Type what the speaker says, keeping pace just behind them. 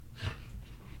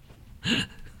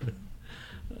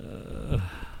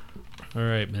All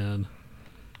right, man.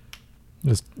 It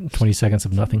was 20 seconds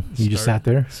of nothing. You just sat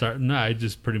there? No, I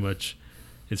just pretty much,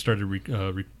 it started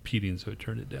repeating, so it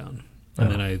turned it down.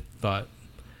 And then I thought,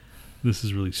 this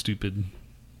is really stupid.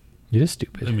 It is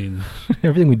stupid. I mean,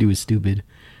 everything we do is stupid.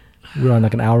 We're on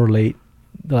like an hour late.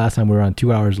 The last time we were on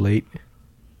 2 hours late.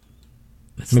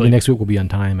 Maybe next week we'll be on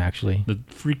time, actually. The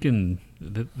freaking,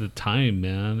 the time,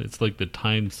 man. It's like the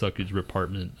time suckage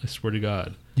department. I swear to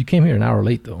God. You came here an hour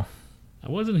late, though. I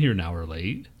wasn't here an hour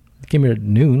late. You came here at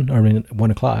noon, or I mean, at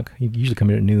 1 o'clock. You usually come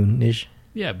here at noon-ish.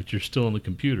 Yeah, but you're still on the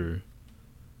computer.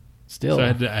 Still. So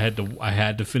I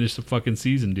had to finish the fucking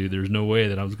season, dude. There's no way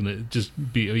that I was going to just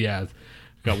be,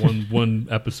 got one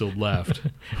episode left.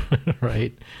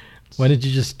 Right. When did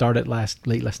you just start it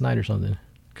late last night or something?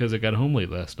 Because I got home late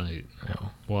last night.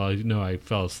 Oh. Well, I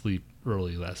fell asleep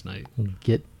early last night.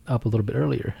 Get up a little bit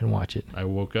earlier and watch it. I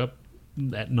woke up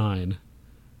at 9.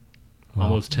 Well,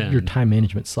 almost 10. Your time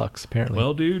management sucks, apparently.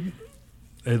 Well, dude,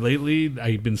 lately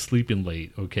I've been sleeping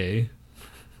late, okay?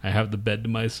 I have the bed to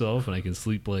myself and I can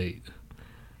sleep late.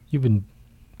 You've been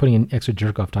putting in extra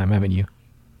jerk-off time, haven't you?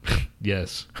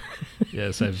 Yes.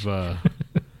 Yes, I've,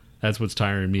 that's what's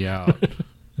tiring me out.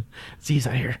 See, he's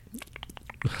out here.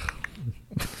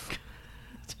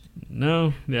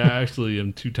 No, yeah, actually,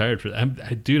 I'm too tired for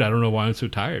that. Dude, I don't know why I'm so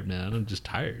tired, man. I'm just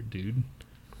tired, dude.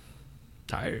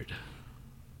 Tired.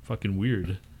 Fucking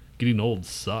weird. Getting old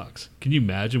sucks. Can you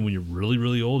imagine when you're really,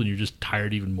 really old and you're just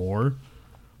tired even more?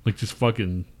 Like just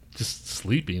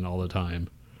sleeping all the time.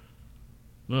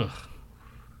 Ugh.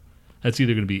 That's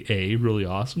either going to be A, really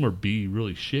awesome, or B,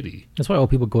 really shitty. That's why old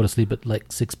people go to sleep at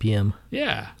like 6 p.m.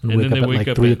 Yeah. And wake up at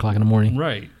like 3 o'clock in the morning.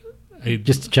 Right.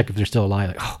 Just to check if they're still alive.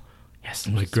 Like, oh, yes.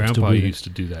 My grandpa used to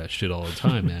do that shit all the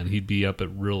time, man. He'd be up at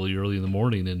really early in the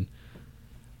morning, and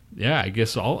yeah, I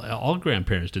guess all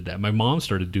grandparents did that. My mom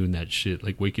started doing that shit,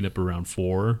 like waking up around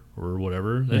 4 or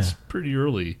whatever. That's pretty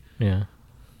early. Yeah.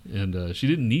 And she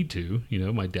didn't need to. You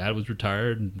know, my dad was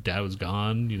retired and dad was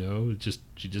gone. You know,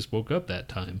 she just woke up that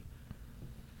time.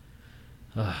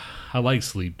 I like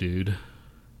sleep, dude.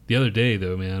 The other day,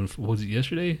 though, man, was it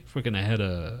yesterday? Fucking,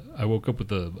 I woke up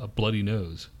with a bloody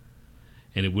nose,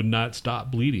 and it would not stop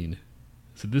bleeding.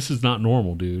 So this is not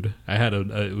normal, dude. I had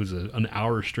it was an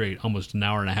hour straight, almost an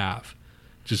hour and a half,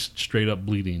 just straight up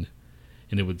bleeding,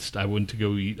 and I went to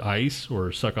go eat ice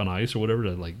or suck on ice or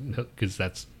whatever because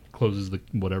that's closes the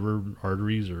whatever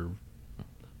arteries or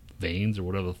veins or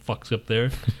whatever the fuck's up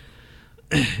there.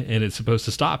 And it's supposed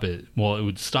to stop it. Well, it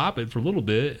would stop it for a little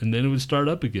bit, and then it would start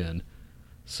up again.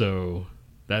 So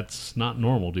that's not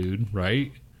normal, dude,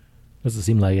 right? Doesn't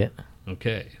seem like it.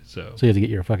 Okay, so you have to get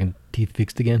your fucking teeth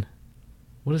fixed again?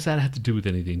 What does that have to do with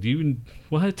anything? Do you even...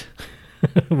 What?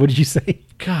 What did you say?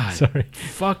 God, sorry.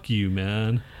 Fuck you,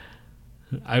 man.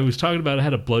 I was talking about I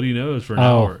had a bloody nose for an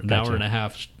hour and a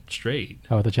half straight.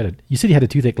 Oh, I thought you said you had a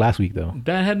toothache last week, though.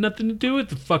 That had nothing to do with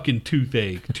the fucking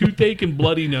toothache. Toothache and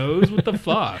bloody nose? What the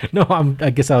fuck? No, I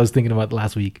guess I was thinking about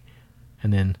last week.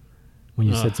 And then when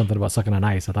you said something about sucking on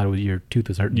ice, I thought it was your tooth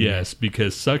was hurting. Yes,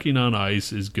 because sucking on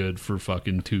ice is good for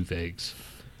fucking toothaches.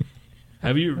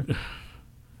 Have you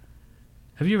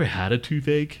ever had a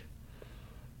toothache?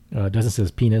 It doesn't says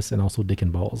penis and also dick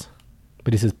and balls.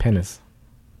 But it says penis.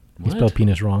 What? He spelled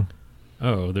penis wrong.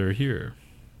 Oh, they're here.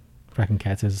 Fracking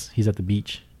Cat says he's at the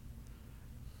beach.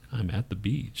 I'm at the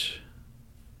beach.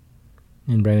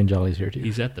 And Brandon Jolly's here too.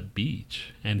 He's at the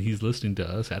beach, and he's listening to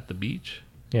us at the beach.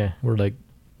 Yeah, we're like...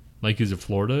 Like, is it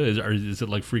Florida? Is it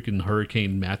like freaking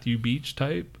Hurricane Matthew Beach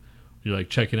type? You're like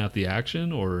checking out the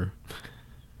action, or...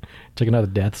 Checking out the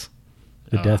deaths.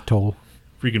 The death toll.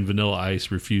 Freaking Vanilla Ice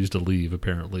refused to leave,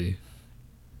 apparently.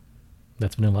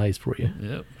 That's Vanilla Ice for you.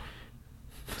 Yep.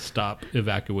 Stop,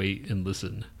 evacuate, and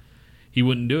listen. He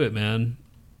wouldn't do it, man.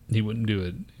 He wouldn't do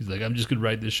it. He's like, I'm just going to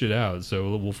write this shit out.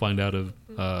 So we'll find out if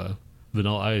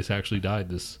Vanilla Ice actually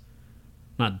died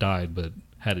not died, but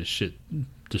had his shit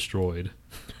destroyed,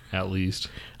 at least.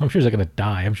 I'm sure he's not going to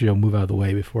die. I'm sure he'll move out of the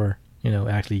way before,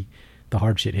 actually the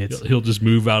hard shit hits. He'll just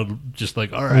move out, just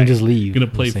like, all right. Just leave. Going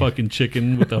to play fucking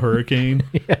chicken with the hurricane.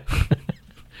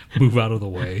 Move out of the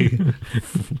way.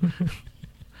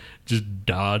 Just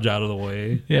dodge out of the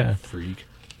way. Yeah. Freak.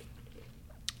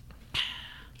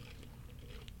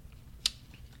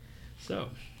 So,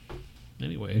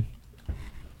 anyway,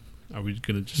 are we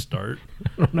going to just start? I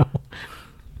don't know.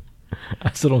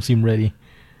 I still don't seem ready.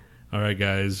 All right,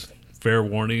 guys. Fair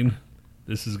warning.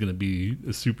 This is going to be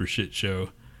a super shit show.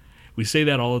 We say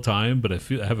that all the time, but I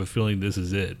have a feeling this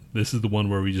is it. This is the one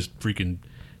where we just freaking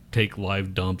take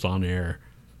live dumps on air.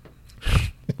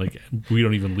 Like, we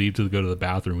don't even leave to go to the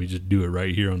bathroom. We just do it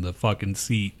right here on the fucking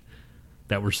seat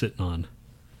that we're sitting on.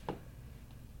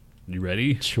 You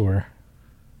ready? Sure.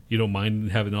 You don't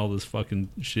mind having all this fucking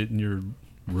shit in your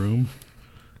room?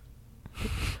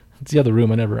 It's the other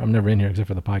room. I'm never in here except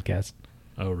for the podcast.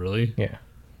 Oh, really? Yeah.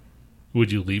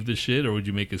 Would you leave the shit or would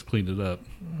you make us clean it up?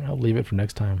 I'll leave it for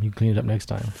next time. You clean it up next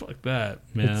time. Fuck that,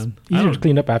 man. It's easier to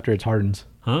clean up after it hardens.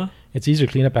 Huh? It's easier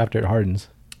to clean up after it hardens.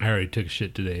 I already took a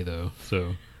shit today, though.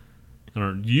 So, I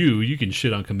don't. You can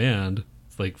shit on command.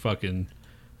 It's like fucking.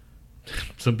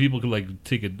 Some people could like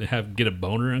get a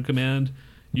boner on command.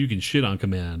 You can shit on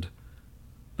command.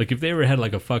 Like if they ever had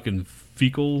like a fucking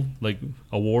fecal like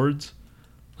awards,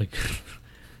 like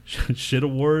shit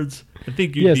awards. I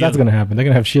think yes, that's gonna happen. They're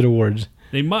gonna have shit awards.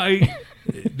 They might.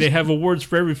 They have awards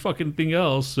for every fucking thing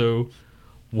else. So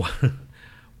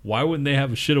why wouldn't they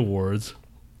have a shit awards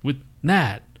with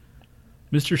Nat,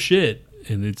 Mr. Shit?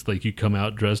 And it's like you come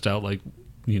out dressed out like,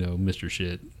 Mr.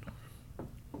 Shit.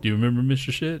 Do you remember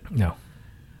Mr. Shit? No.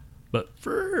 But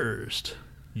first,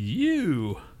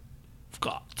 you've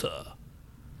got to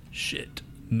shit,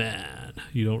 man.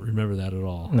 You don't remember that at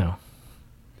all? No.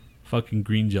 Fucking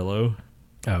Green Jell-o.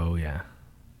 Oh, yeah.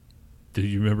 Do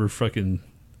you remember fucking...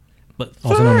 But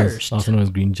also first... Also known as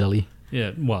green jelly.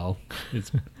 Yeah, well,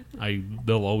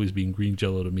 they'll always be Green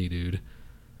Jell-o to me, dude.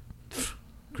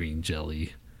 Green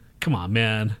jelly. Come on,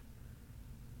 man.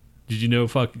 Did you know,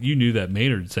 you knew that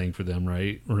Maynard sang for them,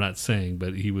 right? Or not sang,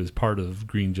 but he was part of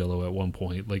Green Jell-o at one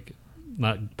point. Like,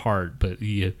 not part, but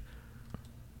he...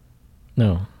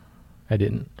 No, I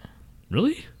didn't.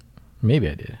 Really? Maybe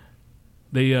I did.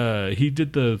 He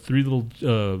did the three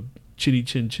little chinny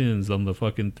chin chins on the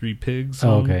fucking Three Pigs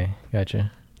song. Oh, okay.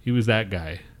 Gotcha. He was that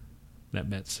guy. That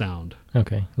met sound.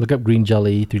 Okay. Look up Green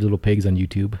Jelly, Three Little Pigs on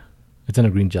YouTube. It's in a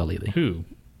green jelly. Who?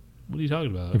 What are you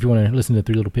talking about? If you want to listen to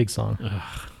Three Little Pigs song.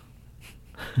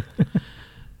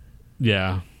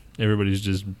 Yeah. Everybody's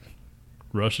just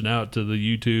rushing out to the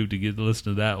YouTube to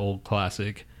listen to that old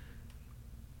classic.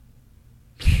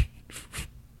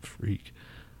 Freak.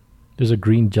 There's a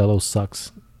Green Jell-o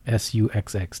Sucks,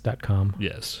 SUXX.com.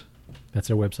 Yes. That's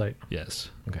their website? Yes.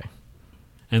 Okay.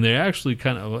 And they actually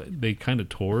kind of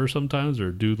tour sometimes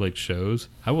or do like shows.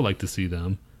 I would like to see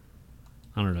them.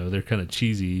 I don't know. They're kind of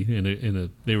cheesy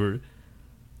they were...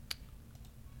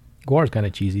 Guar's kind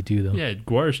of cheesy too, though. Yeah,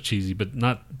 Guar's cheesy, but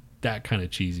not that kind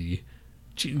of cheesy.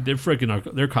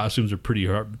 Their costumes are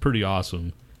pretty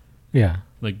awesome. Yeah.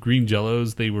 Like Green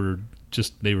Jell-os, they were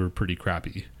pretty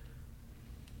crappy.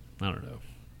 I don't know.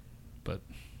 But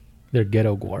they're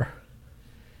ghetto Guar.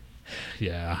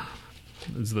 Yeah.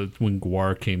 When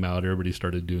Guar came out, everybody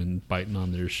started biting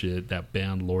on their shit. That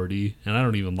band Lordy, and I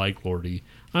don't even like Lordy.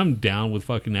 I'm down with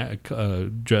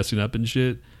fucking dressing up and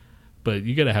shit, but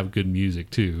you got to have good music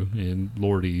too. And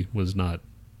Lordy was not.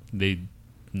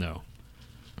 No.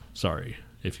 Sorry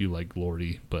if you like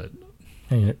Lordy, but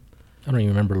I don't even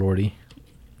remember Lordy.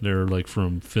 They're like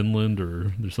from Finland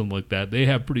or something like that. They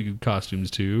have pretty good costumes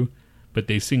too, but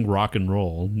they sing rock and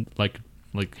roll like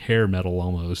hair metal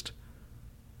almost.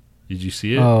 Did you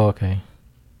see it? Oh, okay.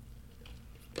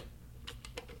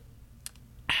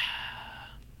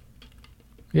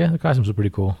 Yeah, the costumes are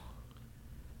pretty cool.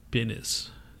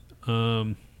 Business.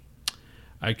 I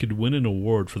could win an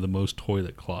award for the most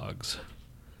toilet clogs.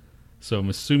 So I'm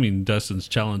assuming Dustin's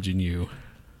challenging you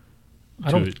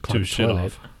to shit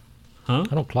off. Huh?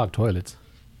 I don't clog toilets.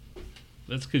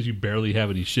 That's because you barely have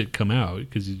any shit come out.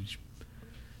 Because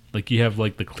you have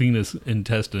like the cleanest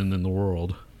intestine in the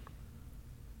world,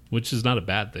 which is not a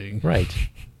bad thing, right?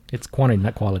 It's quantity,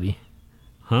 not quality.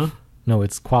 Huh? No,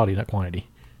 it's quality, not quantity.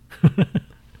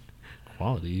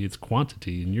 Quality? It's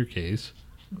quantity in your case.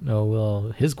 No,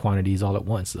 well, his quantity is all at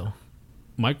once, though.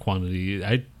 My quantity,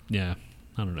 I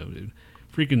don't know, dude.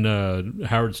 Freaking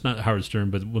not Howard Stern,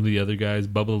 but one of the other guys,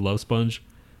 Bubba the Love Sponge.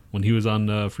 When he was on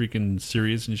freaking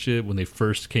Sirius and shit, when they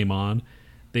first came on,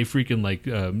 they freaking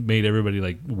made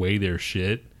everybody weigh their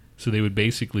shit. So they would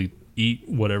basically eat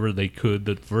whatever they could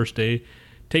the first day,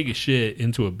 take a shit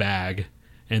into a bag,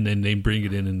 and then they bring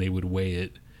it in and they would weigh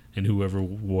it. And whoever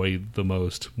weighed the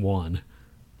most won.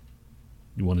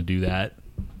 You want to do that?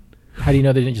 How do you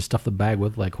know they didn't just stuff the bag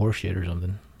with horse shit or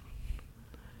something?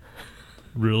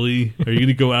 Really? Are you going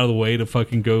to go out of the way to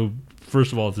fucking go?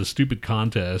 First of all, it's a stupid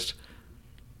contest.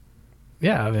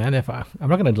 Yeah, man. I'm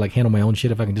not gonna handle my own shit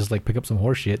if I can just pick up some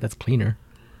horse shit. That's cleaner.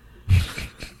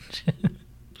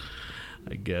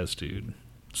 I guess, dude.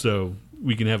 So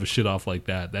we can have a shit off like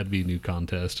that. That'd be a new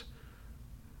contest.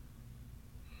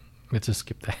 Let's just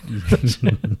skip that.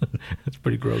 That's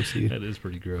pretty gross, dude. That is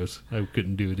pretty gross. I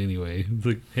couldn't do it anyway. It's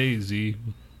like, hey, Z.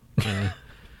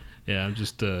 Yeah, I'm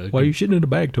just... Why are you shitting in a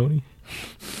bag, Tony?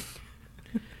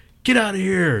 Get out of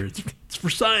here. It's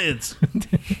for science.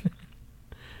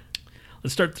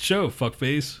 Let's start the show,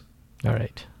 fuckface. All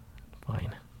right.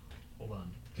 Fine. Hold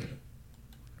on.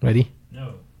 Ready?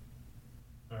 No.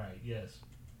 All right, yes.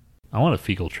 I want a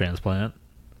fecal transplant.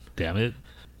 Damn it.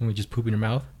 Let me just poop in your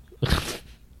mouth.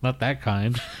 Not that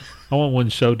kind. I want one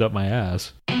shoved up my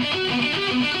ass.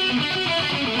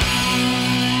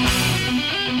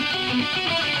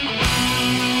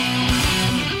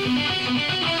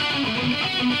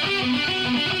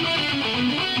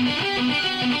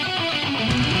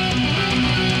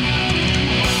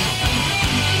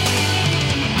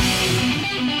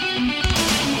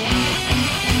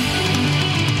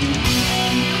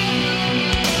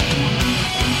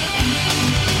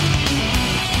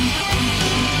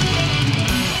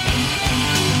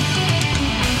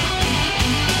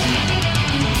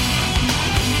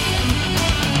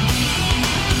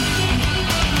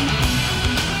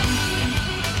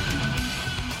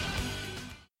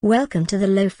 Welcome to the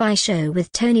Lo-Fi Show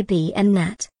with Tony B and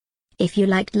Nat. If you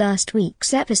liked last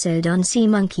week's episode on sea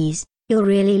monkeys, you'll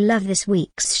really love this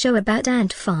week's show about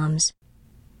ant farms.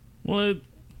 What?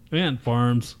 Ant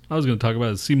farms? I was going to talk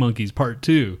about sea monkeys part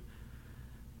 2.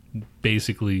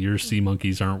 Basically, your sea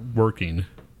monkeys aren't working.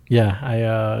 Yeah,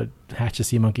 I hatched the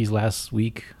sea monkeys last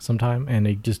week sometime, and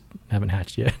they just haven't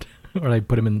hatched yet. Or I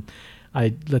put them in...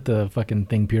 I let the fucking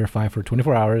thing purify for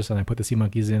 24 hours, and I put the sea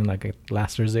monkeys in like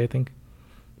last Thursday, I think.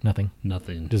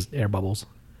 Nothing. Just air bubbles.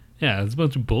 Yeah, it's a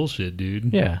bunch of bullshit,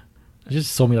 dude. Yeah. They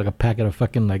just sold me like a packet of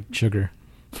fucking like sugar.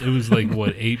 It was like,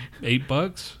 what, $8? $5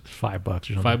 or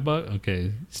something. $5?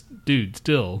 Okay. Dude,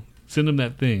 still, send them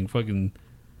that thing. Fucking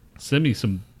send me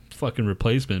some fucking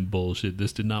replacement bullshit.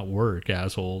 This did not work,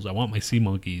 assholes. I want my sea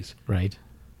monkeys. Right.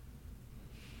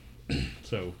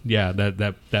 So, yeah,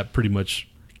 that pretty much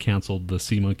canceled the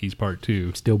sea monkeys part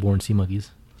 2. Stillborn sea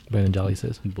monkeys, Brandon Jolly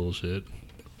says. Bullshit.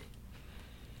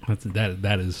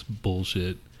 That is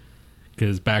bullshit.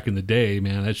 Because back in the day,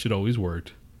 man, that shit always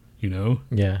worked. You know?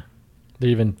 Yeah.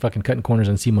 They're even fucking cutting corners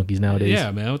on sea monkeys nowadays.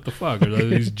 Yeah, man. What the fuck? Are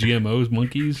these GMOs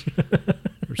monkeys?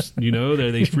 Or, you know,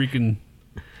 are they freaking...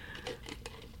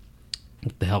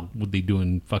 What the hell would they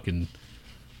doing fucking...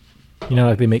 You know,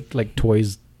 like they make like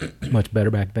toys much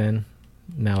better back then.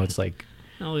 Now it's like...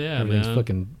 Hell yeah, everything's man.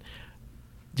 fucking...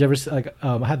 Did you ever see, like,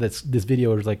 I had this video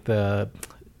where it was like the...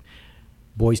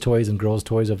 boys' toys and girls'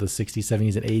 toys of the 60s,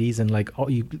 70s, and 80s, and like all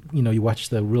you watch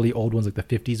the really old ones, like the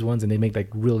 50s ones, and they make like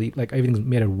really like everything's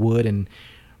made of wood and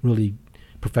really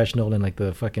professional, and like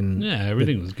the fucking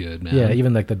everything was good, man. Yeah,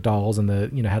 even like the dolls and the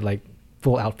had like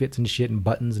full outfits and shit and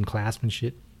buttons and clasps and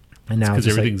shit. And now because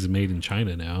it's everything's made in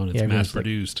China now and it's mass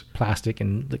produced, like plastic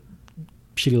and like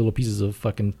shitty little pieces of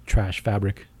fucking trash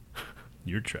fabric.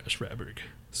 Your trash fabric.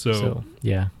 So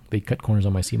yeah, they cut corners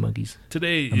on my sea monkeys.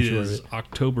 Today is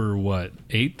October, what,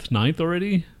 8th, 9th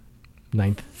already?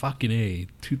 9th. Fucking A,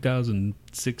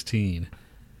 2016.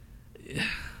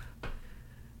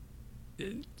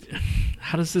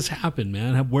 How does this happen,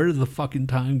 man? Where does the fucking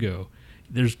time go?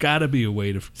 There's got to be a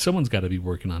way to... Someone's got to be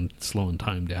working on slowing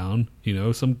time down. You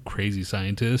know, some crazy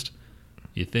scientist.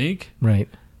 You think? Right.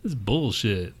 This is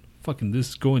bullshit. Fucking, this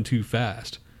is going too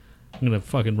fast. I'm going to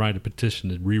fucking write a petition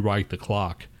to rewrite the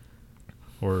clock.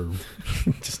 Or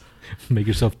just make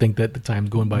yourself think that the time's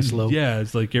going by slow. Yeah,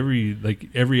 it's like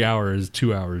every hour is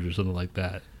 2 hours or something like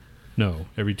that. No,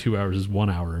 every 2 hours is 1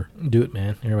 hour. Do it,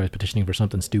 man. Everybody's petitioning for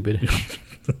something stupid.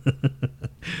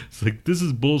 It's like, this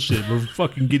is bullshit. We're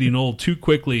fucking getting old too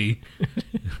quickly.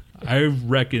 I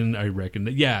reckon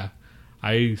that, yeah,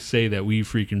 I say that we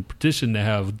freaking petition to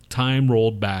have time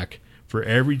rolled back for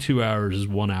every 2 hours is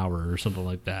 1 hour or something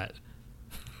like that.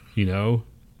 You know?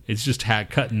 It's just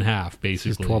cut in half,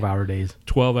 basically. It's 12-hour days.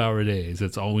 12-hour days.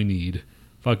 That's all we need.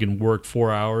 Fucking work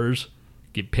 4 hours,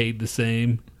 get paid the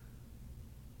same.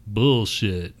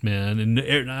 Bullshit, man.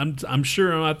 And I'm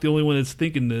sure I'm not the only one that's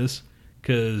thinking this,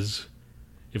 because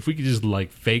if we could just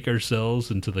like fake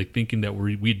ourselves into like thinking that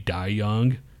we die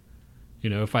young, you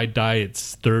know, if I die at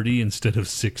 30 instead of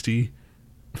 60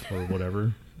 or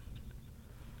whatever.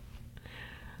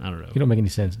 I don't know. You don't make any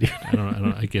sense, dude.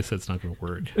 I guess that's not going to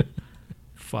work.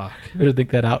 Fuck. Better think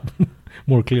that out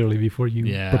more clearly before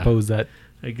you propose that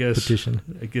petition.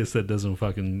 I guess that doesn't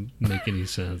fucking make any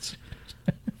sense.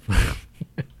 I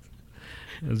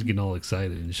was getting all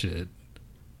excited and shit.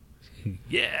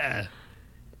 Yeah.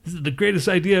 This is the greatest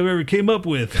idea I've ever came up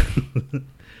with.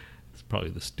 It's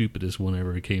probably the stupidest one I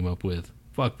ever came up with.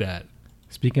 Fuck that.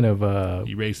 Speaking of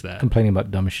erase that. Complaining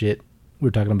about dumb shit, we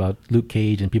were talking about Luke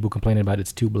Cage and people complaining about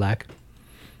it's too black.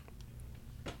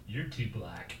 You're too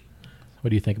black. What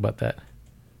do you think about that?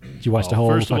 Did you watch the whole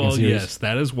first fucking of all, series? Yes,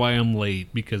 that is why I'm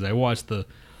late, because I watched the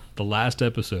last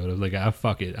episode. I was like,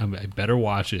 fuck it. I better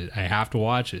watch it. I have to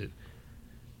watch it.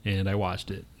 and I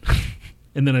watched it.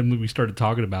 And then we started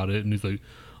talking about it, and he's like,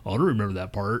 oh, I don't remember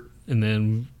that part. And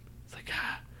then it's like,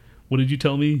 what did you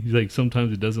tell me? He's like,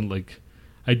 sometimes it doesn't, like,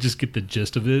 I just get the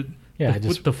gist of it. Yeah, like,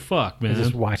 what the fuck, man? I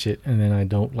just watch it, and then I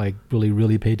don't, like,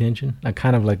 really pay attention. I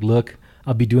kind of, like, look.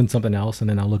 I'll be doing something else, and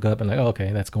then I'll look up and, like, oh,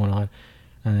 okay, that's going on.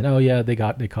 And then, oh, yeah, they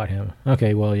caught him.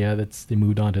 Okay, well, yeah, they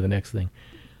moved on to the next thing.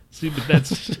 See, but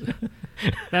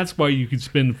that's why you could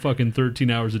spend fucking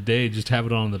 13 hours a day just have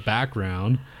it on in the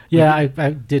background. Yeah, I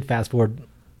did fast forward,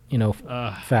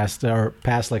 past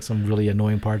like some really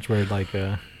annoying parts where, like,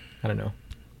 I don't know,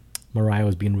 Mariah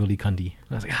was being really cunty.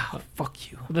 I was like,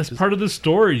 fuck you. Well, that's part of the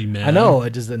story, man. I know,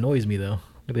 it just annoys me though.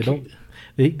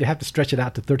 They have to stretch it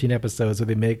out to 13 episodes, so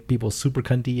they make people super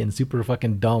cunty and super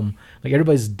fucking dumb. Like,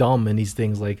 everybody's dumb in these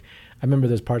things. Like, I remember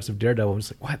there's parts of Daredevil. I'm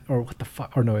just like, what? Or what the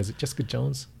fuck? Or no, is it Jessica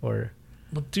Jones? Or,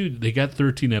 well, dude, they got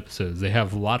 13 episodes. They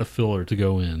have a lot of filler to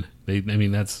go in.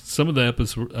 That's some of the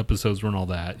episodes weren't all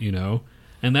that,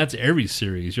 and that's every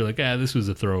series. You're like, this was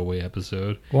a throwaway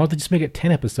episode. Why don't they just make it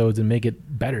 10 episodes and make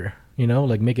it better?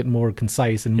 Like, make it more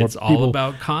concise and more. It's all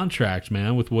about contract,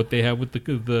 man. With what they have with the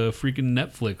freaking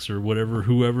Netflix or whatever,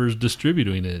 whoever's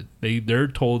distributing it. They're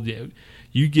told,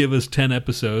 you give us 10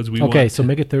 episodes. So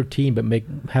make it 13, but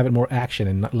have it more action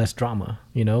and less drama.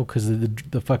 Because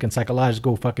the fucking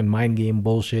psychological fucking mind game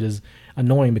bullshit is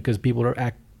annoying because people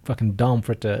are fucking dumb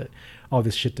for all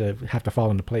this shit to have to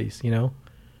fall into place. I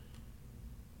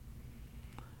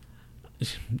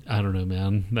don't know,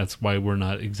 man. That's why we're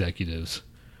not executives.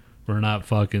 We're not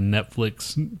fucking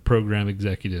Netflix program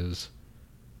executives.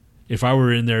 If I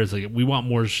were in there, it's like, we want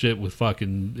more shit with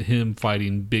fucking him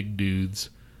fighting big dudes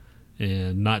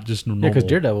and not just normal. Yeah, because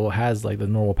Daredevil has, like, the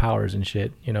normal powers and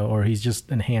shit, or he's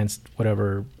just enhanced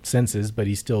whatever senses, but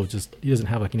he doesn't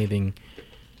have, like, anything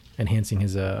enhancing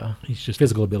his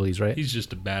physical abilities, right? He's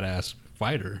just a badass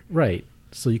fighter. Right.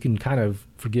 So you can kind of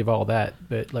forgive all that.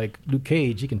 But, like, Luke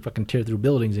Cage, he can fucking tear through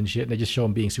buildings and shit, and they just show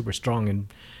him being super strong and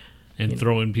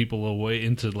throwing people away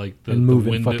into, like, the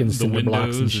cinder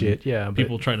blocks and shit. Yeah,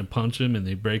 people trying to punch him and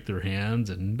they break their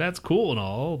hands, and that's cool and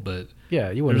all, but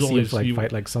yeah, you want to see him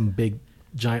fight like some big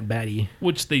giant baddie,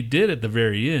 which they did at the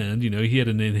very end. He had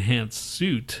an enhanced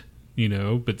suit,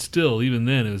 but still, even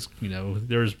then, it was,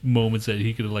 there's moments that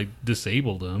he could have, like,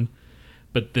 disabled him,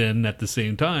 but then at the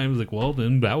same time, it was like, well,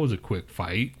 then that was a quick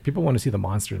fight. People want to see the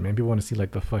monsters, man. People want to see,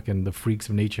 like, the freaks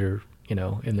of nature.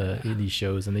 In these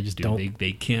shows, and they just don't.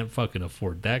 They can't fucking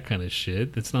afford that kind of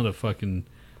shit. It's not a fucking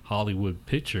Hollywood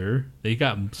picture. They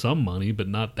got some money, but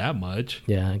not that much.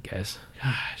 Yeah, I guess.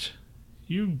 Gosh,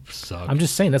 you suck. I'm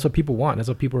just saying that's what people want. That's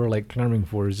what people are, like, clamoring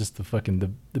for, is just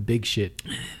the big shit.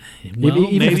 Well,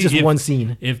 even if it's just one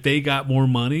scene. If they got more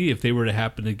money, if they were to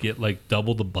happen to get, like,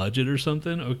 double the budget or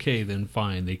something, okay, then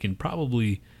fine. They can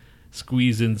probably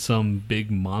squeeze in some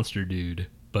big monster dude.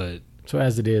 But so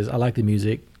as it is, I like the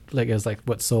music. Like, as, like,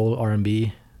 what, soul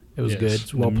R&B, it was good.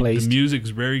 It's well placed. The music's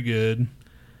very good.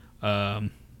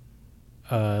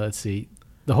 Let's see,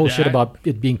 the whole shit about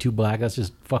it being too black, that's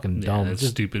just fucking dumb. That's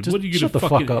just stupid. Just What are you shut gonna the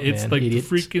fuck up, It's man, like idiots.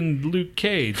 freaking Luke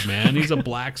Cage, man. He's a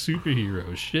black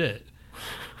superhero. Shit.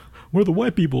 Where are the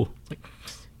white people? It's like,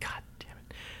 God damn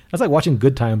it. That's like watching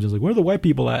Good Times. It's like, where are the white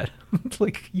people at? It's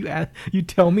like, you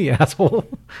tell me, asshole.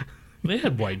 They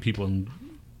had white people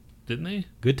didn't they?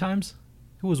 Good Times?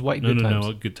 Who was white? Good Times?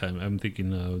 No, Good Time. I'm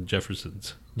thinking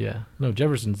Jefferson's. Yeah. No,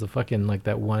 Jefferson's the fucking, like,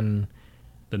 that one.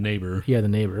 The neighbor. Yeah, the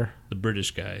neighbor. The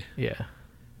British guy. Yeah.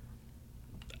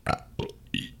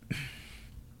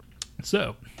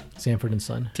 So, Sanford and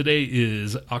Son. Today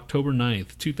is October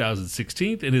 9th,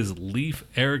 2016. It is Leif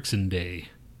Erikson Day.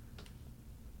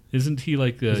 Isn't he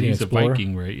like he's a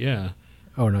Viking, right? Yeah.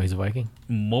 Oh, no, he's a Viking.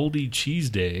 Moldy Cheese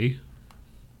Day.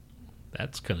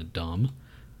 That's kind of dumb.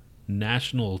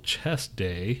 National Chess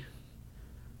Day.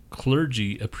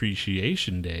 Clergy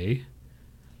Appreciation Day.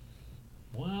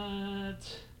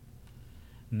 What?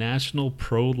 National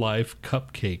Pro-Life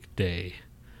Cupcake Day.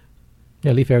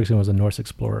 Yeah, Leif Erikson was a Norse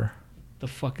explorer. The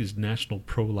fuck is National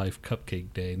Pro-Life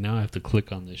Cupcake Day? Now I have to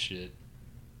click on this shit.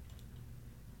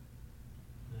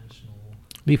 National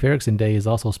Leif Erikson Day is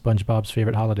also SpongeBob's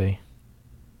favorite holiday.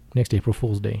 Next April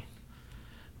Fool's Day.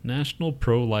 National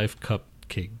Pro-Life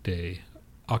Cupcake Day.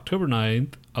 October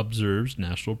 9th observes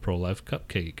National Pro-Life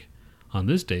Cupcake. On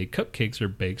this day, cupcakes are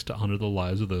baked to honor the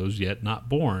lives of those not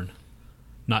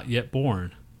yet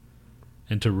born,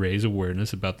 and to raise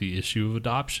awareness about the issue of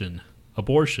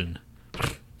abortion.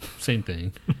 Same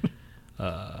thing.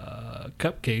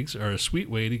 Cupcakes are a sweet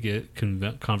way to get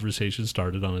conversation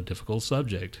started on a difficult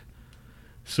subject.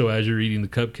 So as you're eating the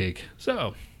cupcake,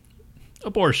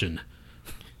 abortion,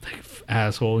 like,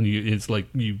 asshole, and it's like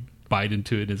you bite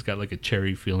into it and it's got like a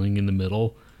cherry filling in the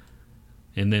middle.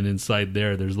 And then inside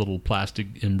there's a little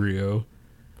plastic embryo.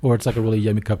 Or it's like a really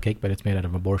yummy cupcake, but it's made out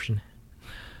of abortion.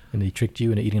 And they tricked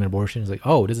you into eating an abortion. It's like,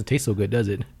 oh, it doesn't taste so good, does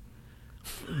it?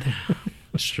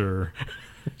 Sure.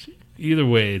 Either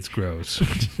way, it's gross.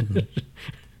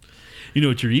 You know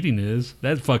what you're eating is?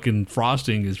 That fucking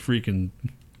frosting is freaking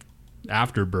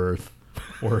afterbirth.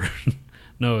 Or,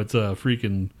 no, it's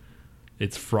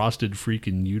it's frosted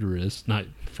freaking uterus. Not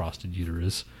frosted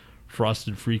uterus.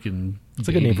 Frosted freaking It's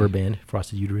like a name for a band,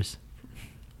 Frosted Uterus.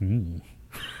 Ooh.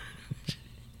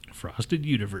 Frosted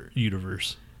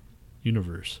universe.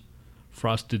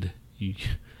 Frosted.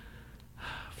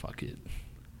 Fuck it.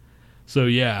 So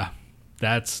yeah,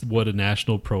 that's what a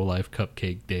National Pro-Life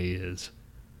Cupcake Day is.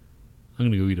 I'm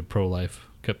gonna go eat a Pro-Life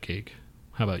cupcake.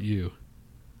 How about you?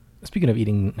 Speaking of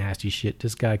eating nasty shit,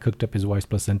 this guy cooked up his wife's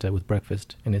placenta with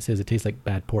breakfast, and it says it tastes like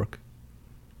bad pork.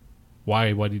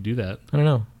 Why? Why do you do that? I don't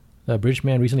know. A British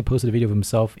man recently posted a video of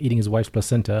himself eating his wife's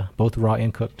placenta, both raw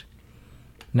and cooked.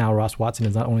 Now Ross Watson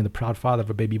is not only the proud father of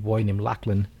a baby boy named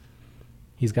Lachlan,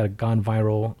 he's got a gone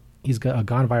viral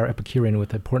Epicurean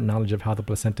with important knowledge of how the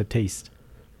placenta tastes.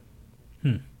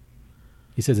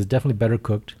 He says it's definitely better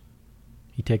cooked.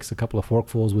 He takes a couple of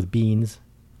forkfuls with beans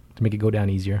to make it go down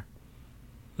easier.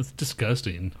 That's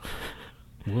disgusting.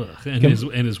 Ugh. And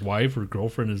his wife or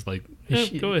girlfriend is like,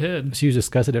 go ahead. She was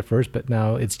disgusted at first, but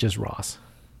now it's just Ross.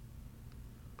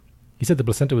 He said the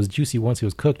placenta was juicy once it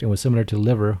was cooked and was similar to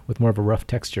liver with more of a rough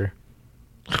texture.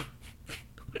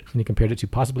 And he compared it to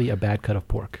possibly a bad cut of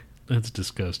pork. That's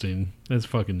disgusting. That's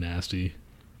fucking nasty.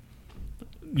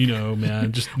 You know,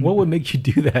 man, just... What would make you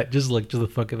do that? Just the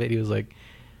fuck of it. He was like,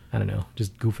 I don't know,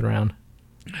 just goofing around.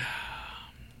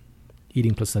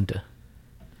 Eating placenta.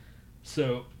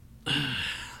 So, a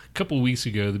couple of weeks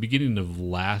ago, the end of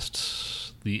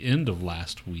last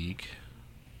week,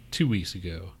 2 weeks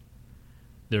ago,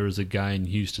 there was a guy in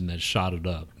Houston that shot it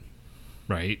up,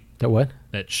 right? That what?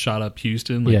 That shot up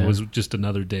Houston. Like, it was just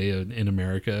another day in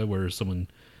America where someone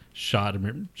shot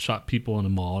people in a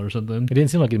mall or something. It didn't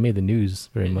seem like it made the news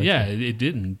very much. Yeah, it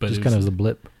didn't. But just kind of was a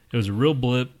blip. It was a real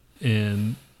blip,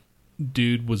 and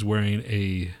dude was wearing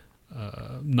a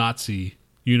Nazi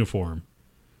uniform.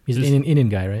 He's an Indian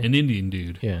guy, right? An Indian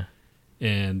dude. Yeah.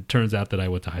 And turns out that I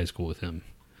went to high school with him.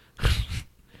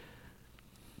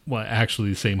 Well, actually,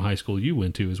 the same high school you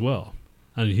went to as well.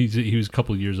 I mean, he was a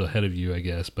couple of years ahead of you, I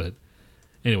guess. But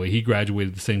anyway, he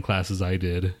graduated the same class as I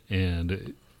did,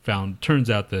 and turns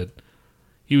out that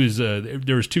he was.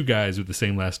 There was two guys with the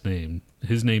same last name.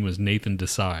 His name was Nathan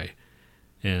Desai,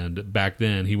 and back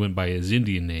then he went by his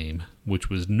Indian name, which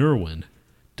was Nirwin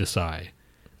Desai.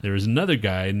 There was another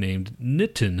guy named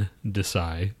Nitin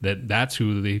Desai. That's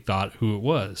who they thought who it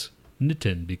was,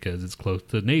 Nitin, because it's close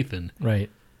to Nathan. Right.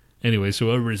 Anyway, so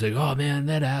everybody's like, oh, man,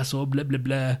 that asshole, blah, blah,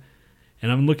 blah.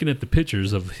 And I'm looking at the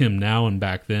pictures of him now and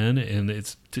back then, and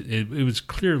it was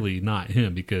clearly not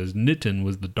him because Nitin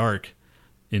was the dark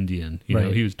Indian. You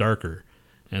know, he was darker.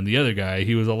 And the other guy,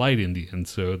 he was a light Indian.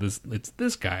 So it's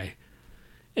this guy.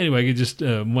 Anyway, I could just,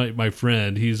 my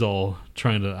friend, he's all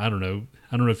trying to, I don't know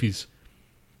if he's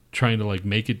trying to like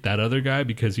make it that other guy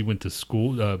because he went to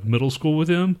school, middle school with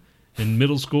him. And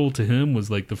middle school to him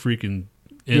was like the freaking...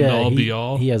 be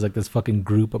all. He has like this fucking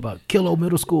group about Kilo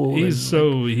Middle School. He's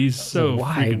so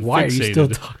why fixated. Are you still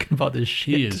talking about this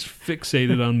shit? He is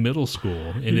fixated on middle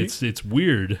school, and it's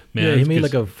weird, man. Yeah, he made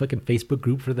like a fucking Facebook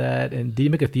group for that. And did he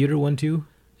make a theater one too?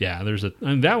 Yeah,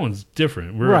 that one's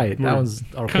different. That one's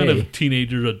okay. Kind of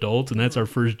teenager adults, and that's our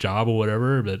first job or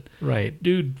whatever. But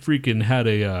dude, freaking had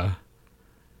a.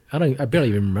 I barely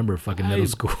even remember fucking middle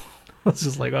school. It's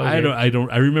just like, okay.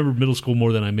 I remember middle school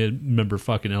more than I remember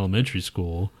fucking elementary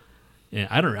school. And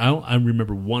I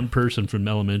remember one person from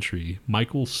elementary,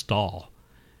 Michael Stahl.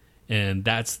 And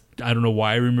I don't know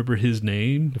why I remember his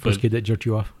name. The first kid that jerked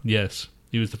you off? Yes.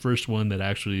 He was the first one that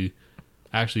actually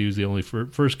he was the only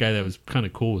first guy that was kind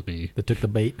of cool with me. That took the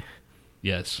bait?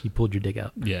 Yes. He pulled your dick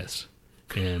out? Yes.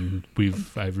 And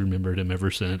I've remembered him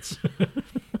ever since.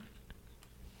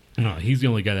 No, he's the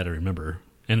only guy that I remember.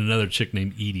 And another chick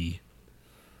named Edie.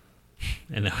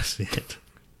 And that was it.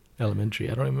 Elementary.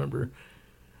 I don't remember.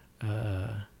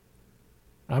 I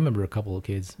remember a couple of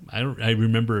kids. I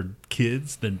remember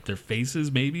kids, their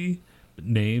faces maybe, but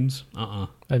names. I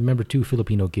remember two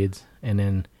Filipino kids, and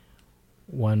then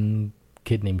one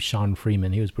kid named Sean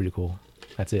Freeman. He was pretty cool.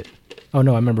 That's it. Oh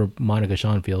no, I remember Monica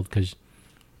Schoenfield because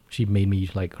she made me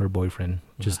like her boyfriend.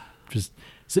 Just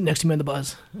sit next to me on the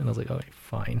bus, and I was like, okay,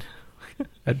 fine.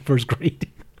 At first grade.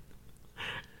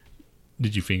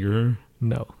 Did you finger her?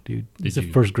 No, dude. It's the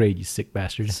first grade, you sick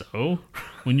bastard. So,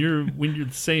 when you're the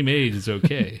same age, it's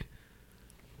okay.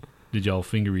 Did y'all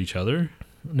finger each other?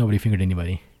 Nobody fingered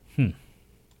anybody.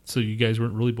 So you guys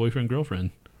weren't really boyfriend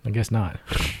girlfriend? I guess not.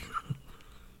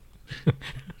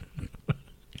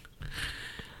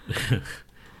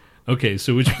 Okay,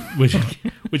 so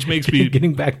which makes me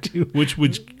getting back to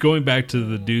which going back to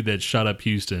the dude that shot up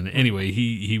Houston. Anyway,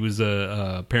 he was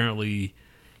apparently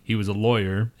he was a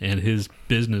lawyer, and his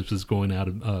business was going out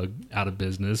of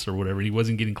business or whatever. He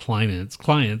wasn't getting clients,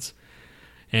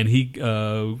 and he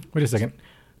wait a second.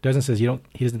 Doesn't says he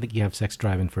doesn't think you have sex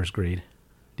drive in first grade.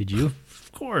 Did you?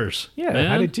 Of course. Yeah,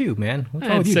 man. I did too, man. What's I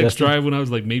wrong had with you, sex Dustin? drive when I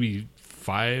was like maybe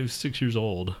 5-6 years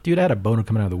old. Dude, I had a boner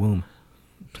coming out of the womb.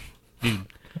 Dude,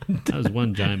 that was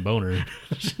one giant boner.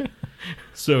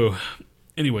 So,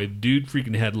 anyway, dude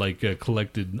freaking had like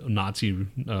collected Nazi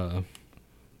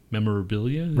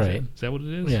memorabilia. Is that what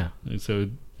it is? Yeah. And so,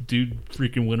 dude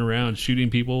freaking went around shooting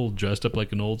people dressed up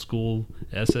like an old school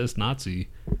SS Nazi,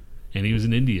 and he was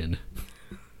an Indian.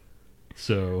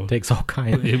 So takes all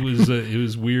kinds. It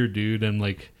was weird, dude. And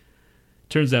like,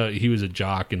 turns out he was a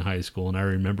jock in high school, and I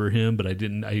remember him, but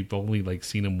I've only like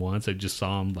seen him once. I just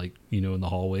saw him like, in the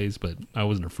hallways, but I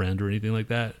wasn't a friend or anything like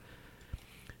that.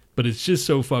 But it's just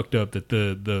so fucked up that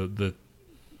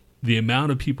the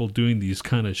amount of people doing these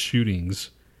kind of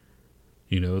shootings,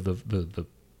 the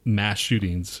mass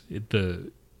shootings,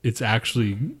 it's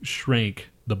actually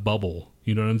shrank the bubble.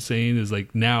 You know what I'm saying? Is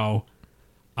like now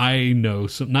I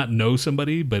not know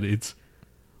somebody, but it's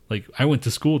like I went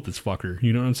to school with this fucker.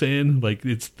 You know what I'm saying? Like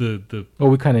it's the. Well,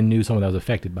 we kind of knew someone that was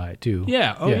affected by it too.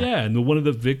 Yeah. Oh yeah. And one of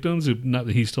the victims, not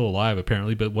that he's still alive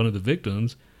apparently, but one of the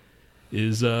victims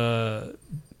is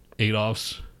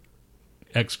Adolf's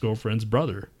ex-girlfriend's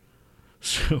brother.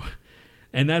 So,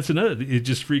 and that's another. It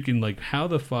just freaking like, how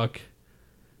the fuck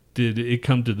did it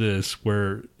come to this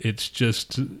where it's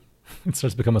just. It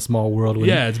starts to become a small world when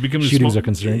it's becoming shootings are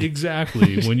concerned.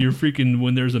 Exactly.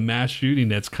 when there's a mass shooting,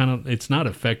 that's it's not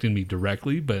affecting me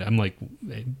directly, but I'm like,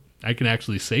 I can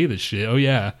actually say this shit. Oh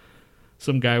yeah,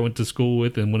 some guy I went to school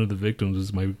with, and one of the victims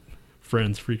is my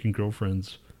friend's freaking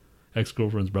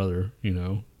ex-girlfriend's brother.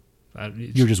 You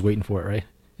were just waiting for it, right?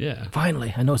 Yeah.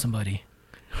 Finally, I know somebody.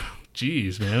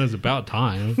 Jeez, man, it's about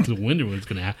time. I was wondering what's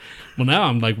gonna happen. Well, now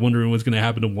I'm like wondering what's gonna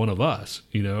happen to one of us.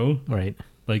 Right.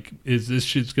 Like, is this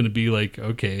shit's going to be like,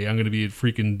 okay, I'm going to be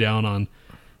freaking down on,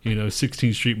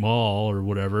 16th Street Mall or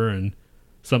whatever, and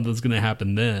something's going to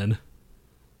happen then.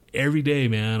 Every day,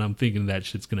 man, I'm thinking that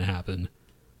shit's going to happen.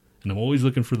 And I'm always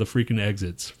looking for the freaking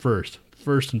exits first.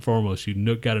 First and foremost,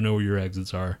 you got to know where your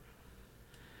exits are.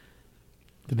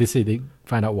 Did they say they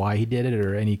find out why he did it,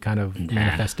 or any kind of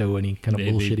manifesto, any kind of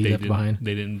bullshit he left behind?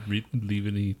 They didn't leave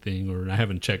anything, or I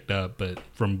haven't checked up, but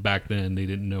from back then, they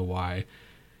didn't know why.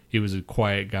 He was a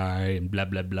quiet guy and blah,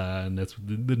 blah, blah. And that's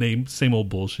the name, same old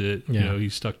bullshit. Yeah. He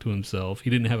stuck to himself. He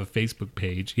didn't have a Facebook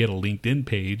page. He had a LinkedIn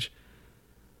page.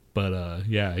 But,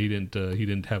 he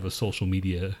didn't have a social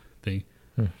media thing.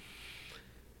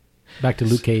 Back to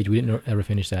Luke Cage. We didn't ever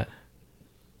finish that.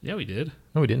 Yeah, we did.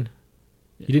 No, we didn't.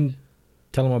 Yeah. You didn't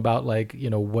tell him about, like,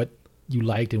 what you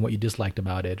liked and what you disliked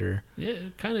about it, or... Yeah,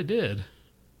 it kind of did.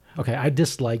 Okay, I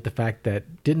disliked the fact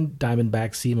that didn't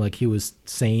Diamondback seem like he was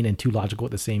sane and too logical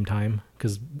at the same time?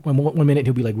 Because one minute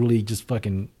he'll be like really just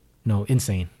fucking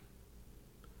insane.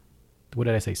 What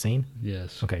did I say? Sane?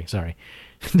 Yes. Okay, sorry.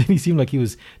 Then he seemed like he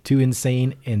was too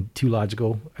insane and too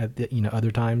logical at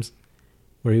other times,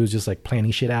 where he was just like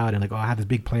planning shit out and like, oh, I have this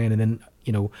big plan, and then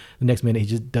the next minute he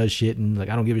just does shit and like,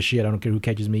 I don't give a shit, I don't care who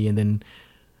catches me, and then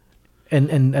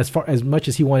and as much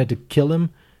as he wanted to kill him,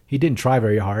 he didn't try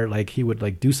very hard. Like, he would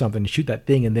like do something, shoot that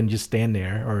thing, and then just stand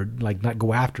there, or like not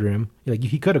go after him. Like,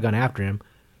 he could have gone after him,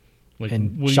 like,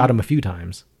 and shot him a few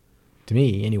times. To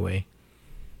me, anyway.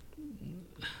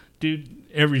 Dude,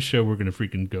 every show we're gonna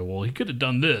freaking go, well, he could have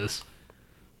done this,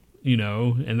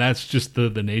 and that's just the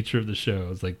nature of the show.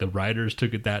 It's like the writers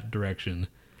took it that direction.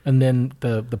 And then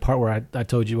the part where I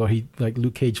told you, he like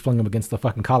Luke Cage flung him against the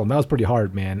fucking column. That was pretty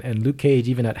hard, man. And Luke Cage,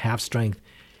 even at half strength,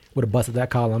 would have busted that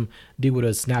column. Dude would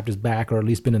have snapped his back, or at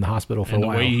least been in the hospital for a while.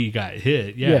 And the way he got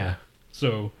hit, yeah.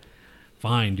 So,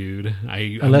 fine, dude.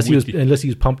 Unless he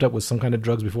was pumped up with some kind of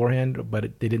drugs beforehand,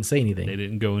 but they didn't say anything. They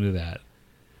didn't go into that.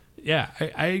 Yeah,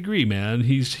 I agree, man.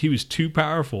 He was too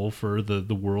powerful for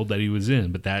the world that he was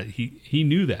in, but that he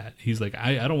knew that. He's like,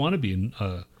 I don't want to be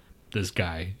this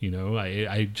guy,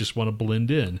 I just want to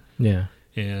blend in. Yeah.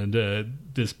 And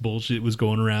this bullshit was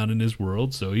going around in his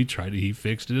world, so he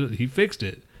fixed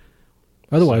it.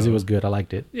 Otherwise, it was good. I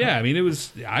liked it. Yeah, I mean,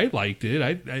 I liked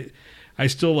it. I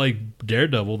still like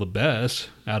Daredevil the best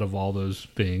out of all those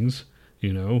things.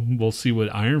 We'll see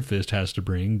what Iron Fist has to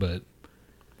bring, but...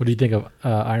 What do you think of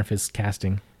Iron Fist's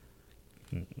casting?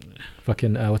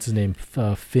 Fucking what's his name?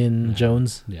 Finn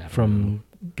Jones Yeah, I don't from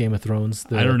Game of Thrones.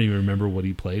 I don't even remember what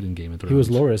he played in Game of Thrones. He was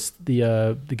Loras,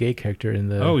 the gay character in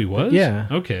the. Oh, he was? Yeah.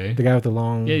 Okay. The guy with the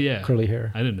long curly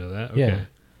hair. I didn't know that. Okay.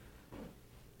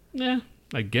 Yeah,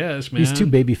 I guess, man. He's too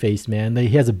baby-faced, man.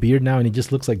 He has a beard now, and he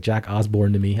just looks like Jack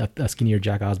Osborne to me, a skinnier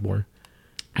Jack Osborne.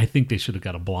 I think they should have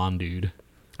got a blonde dude.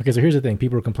 Okay, so here's the thing.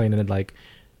 People are complaining that, like,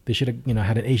 they should have,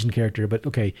 had an Asian character. But,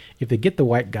 okay, if they get the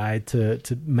white guy to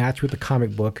match with the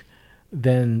comic book,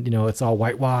 then, it's all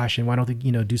whitewash, and why don't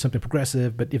they, do something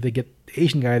progressive? But if they get the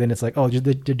Asian guy, then it's like, oh,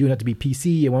 they're doing that to be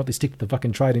PC, and why don't they stick to the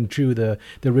fucking tried and true, the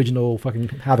original fucking,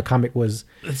 how the comic was.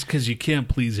 That's because you can't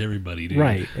please everybody, dude.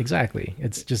 Right, exactly.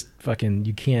 It's just fucking,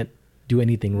 you can't do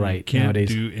anything right you can't nowadays.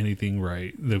 do anything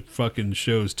right. The fucking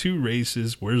show's two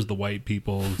races. Where's the white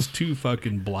people? It's too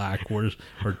fucking black. Or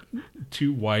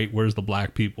too white. Where's the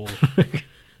black people?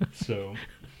 So,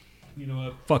 you know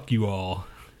what? Fuck you all.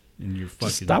 And you're fucking.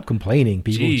 Just stop complaining,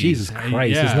 people. Jesus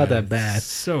Christ, it's not that bad. It's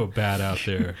so bad out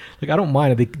there. Like, I don't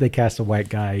mind if they cast a white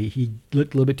guy. He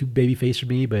looked a little bit too baby faced for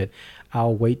me, but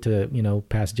I'll wait to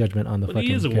pass judgment on the fucking.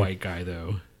 He is a white guy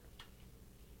though.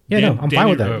 Yeah, I'm fine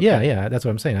with that. Yeah, that's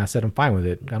what I'm saying. I said I'm fine with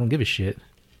it. I don't give a shit.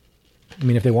 I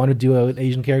mean, if they want to do an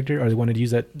Asian character or they wanted to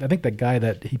use that, I think that guy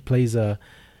that he plays the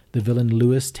villain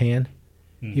Louis Tan,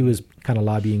 he was kind of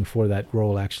lobbying for that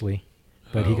role actually,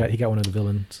 but he got one of the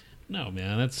villains. No,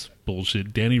 man, that's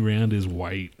bullshit. Danny Rand is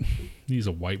white. He's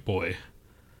a white boy.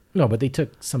 No, but they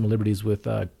took some liberties with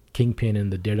Kingpin in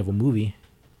the Daredevil movie.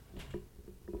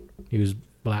 He was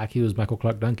black. He was Michael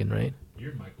Clark Duncan, right?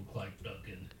 You're Michael Clark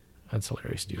Duncan. That's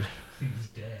hilarious, dude. He's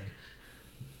dead.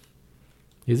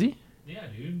 Is he? Yeah,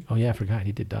 dude. Oh, yeah, I forgot.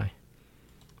 He did die.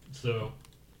 So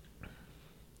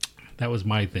that was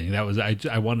my thing. That was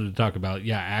I wanted to talk about,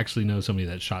 I actually know somebody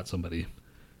that shot somebody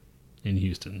in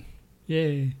Houston.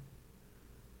 Yay.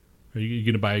 Are you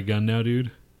going to buy a gun now,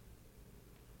 dude?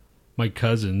 My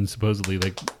cousin supposedly,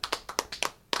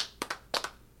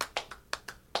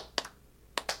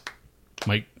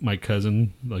 my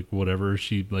cousin, whatever,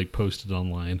 she, posted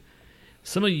online.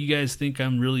 Some of you guys think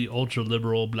I'm really ultra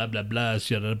liberal, blah, blah, blah,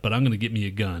 shut up, but I'm going to get me a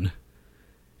gun.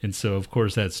 And so, of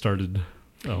course, that started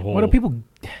a whole... Why do people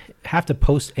have to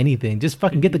post anything? Just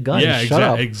fucking get the gun and shut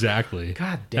up. Exactly.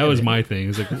 God damn That was it. my thing.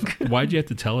 It's like, why'd you have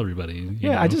to tell everybody? You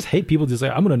know? I just hate people just like,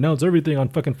 I'm going to announce everything on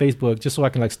fucking Facebook just so I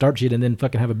can start shit and then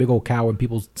fucking have a big old cow when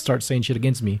people start saying shit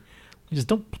against me. You just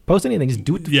don't post anything. Just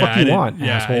do what the fuck you want,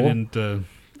 asshole. I didn't...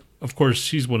 of course,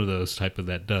 she's one of those type of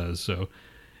that does, so...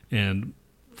 And...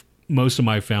 most of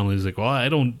my family is like, well, I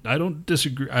don't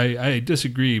disagree. I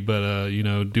disagree, but,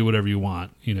 do whatever you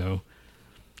want,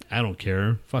 I don't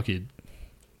care. Fuck it.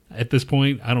 At this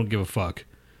point, I don't give a fuck.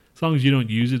 As long as you don't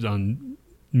use it on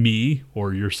me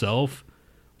or yourself,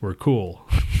 we're cool.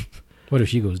 What if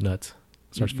she goes nuts?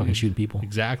 Starts fucking shooting people.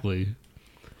 Exactly.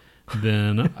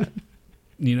 Then,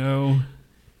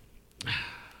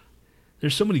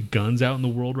 there's so many guns out in the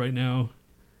world right now.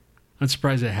 I'm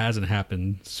surprised it hasn't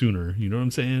happened sooner. You know what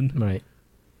I'm saying? Right.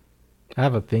 I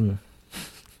have a thing.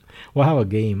 Well, I have a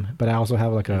game, but I also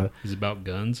have Is it about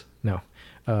guns? No.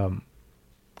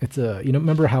 It's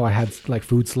remember how I had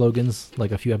food slogans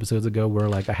a few episodes ago where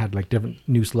I had different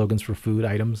new slogans for food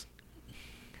items?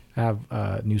 I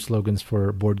have new slogans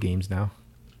for board games now.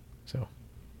 So,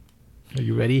 are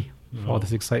you ready for all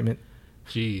this excitement?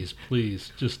 Jeez,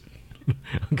 please. Just...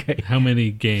 Okay. How many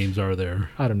games are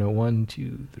there? I don't know. 1,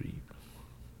 2, 3...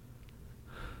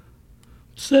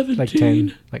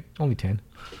 17. 10. Only 10.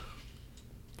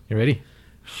 You ready?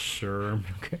 Sure.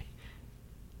 Okay.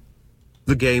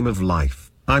 The game of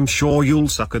life. I'm sure you'll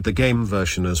suck at the game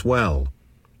version as well.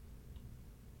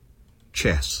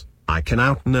 Chess. I can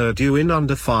out-nerd you in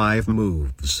under 5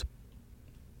 moves.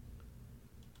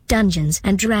 Dungeons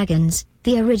and Dragons.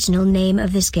 The original name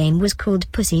of this game was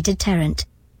called Pussy Deterrent.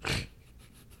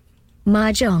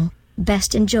 Mahjong.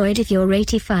 Best enjoyed if you're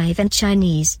 85 and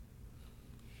Chinese.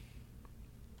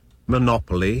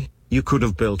 Monopoly. You could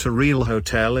have built a real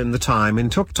hotel in the time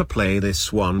it took to play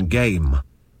this one game.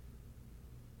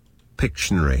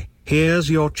 Pictionary. Here's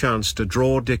your chance to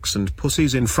draw dicks and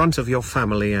pussies in front of your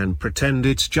family and pretend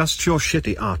it's just your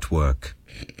shitty artwork.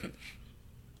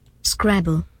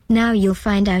 Scrabble. Now you'll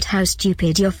find out how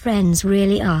stupid your friends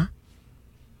really are.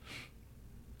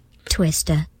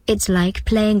 Twister. It's like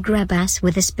playing grab-ass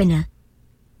with a spinner.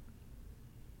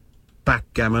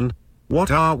 Backgammon. What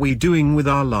are we doing with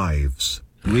our lives,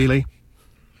 really?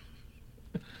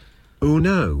 Oh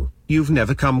no, you've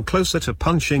never come closer to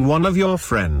punching one of your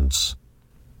friends.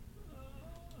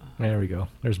 There we go.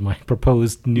 There's my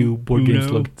proposed new board game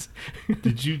slogans.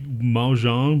 Did you...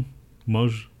 Mahjong?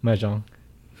 Mahjong.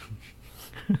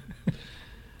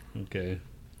 Okay.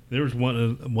 There was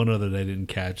one other that I didn't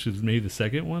catch. It was maybe the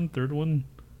second one, third one.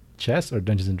 Chess or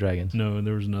Dungeons and Dragons? No,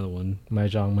 there was another one.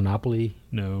 Mahjong, Monopoly,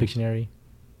 No. Pictionary.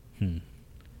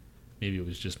 Maybe it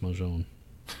was just Mahjong.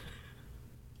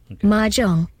 Okay.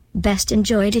 Mahjong, best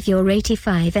enjoyed if you're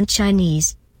 85 and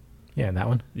Chinese. Yeah, that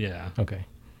one. Yeah. Okay.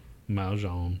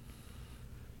 Mahjong.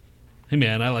 Hey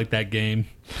man, I like that game.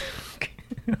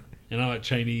 And I like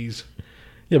Chinese.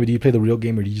 Yeah, but do you play the real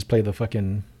game or do you just play the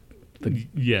fucking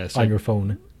Yes. on your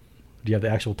phone? Do you have the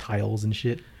actual tiles and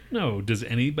shit? No, does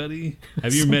anybody?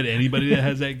 Have you met anybody that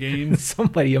has that game?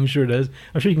 Somebody, I'm sure does.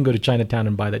 I'm sure you can go to Chinatown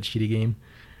and buy that shitty game.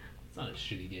 It's not a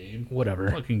shitty game.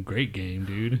 Whatever. Fucking great game,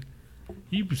 dude.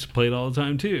 You used to play it all the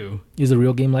time too. Is a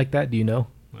real game like that? Do you know?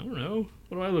 I don't know.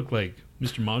 What do I look like?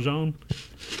 Mr. Mahjong?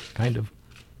 Kind of.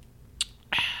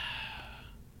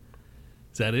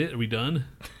 Is that it? Are we done?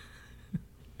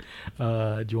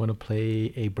 Do you want to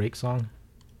play a break song?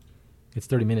 It's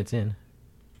 30 minutes in.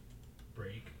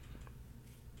 Break.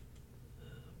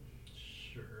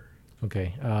 Sure.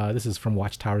 Okay. This is from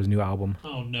Watchtower's new album.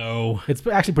 Oh no. It's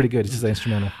actually pretty good. It's just an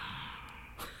instrumental.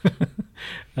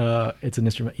 It's an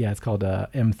instrument. Yeah, it's called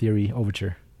M Theory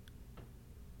Overture.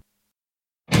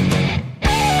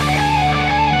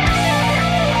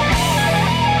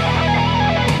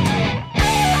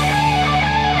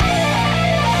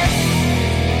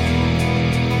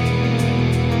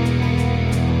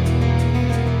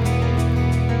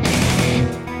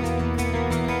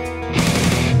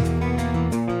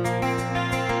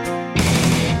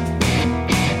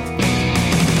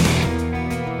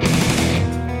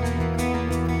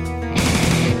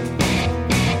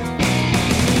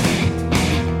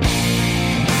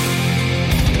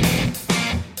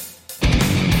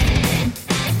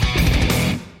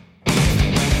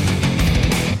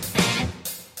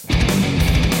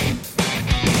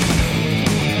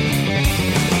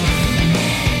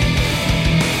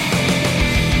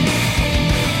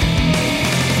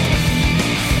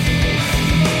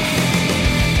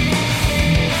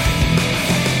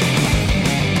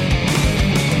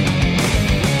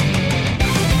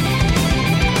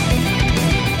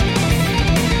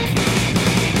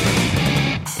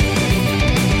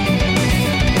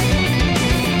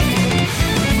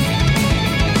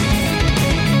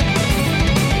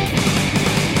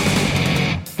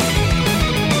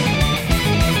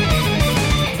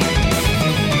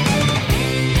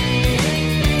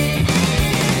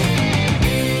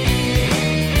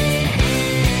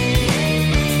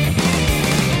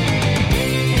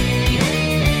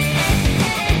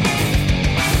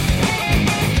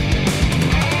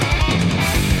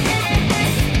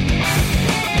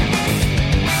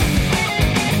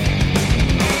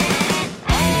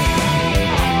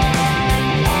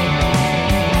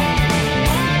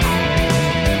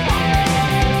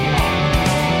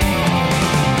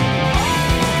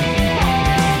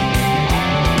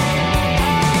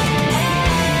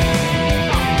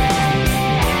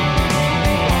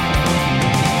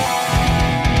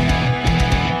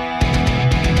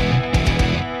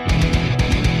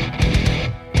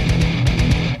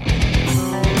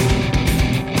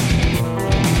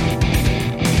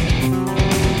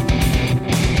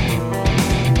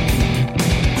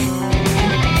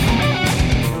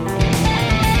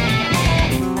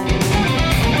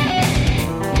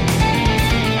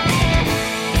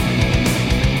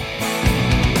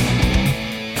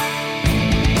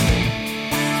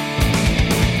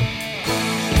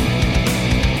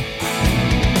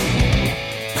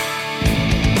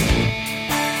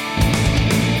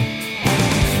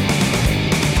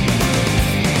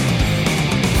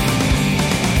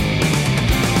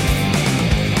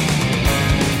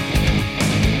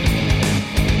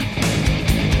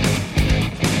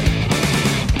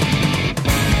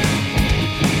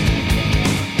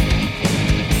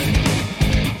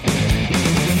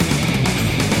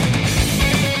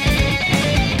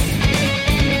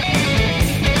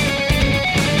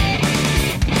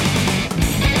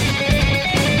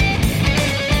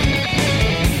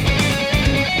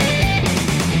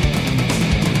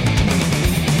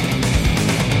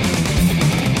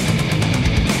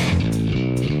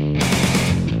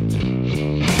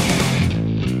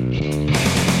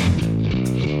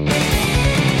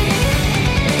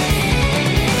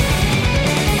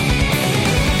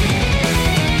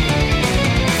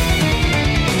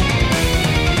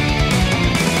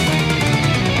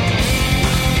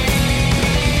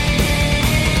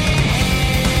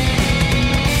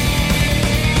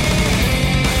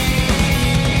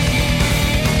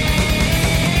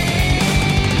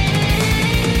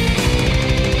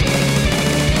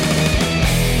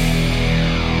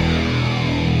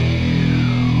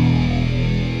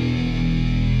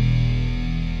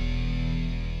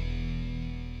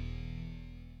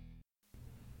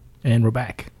 And we're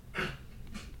back.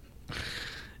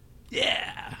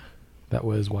 Yeah. That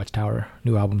was Watchtower.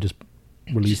 New album just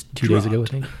released 2 days ago, I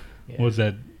think. Yeah. What was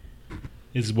that?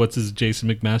 What's his Jason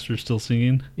McMaster still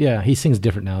singing? Yeah, he sings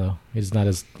different now, though. He's not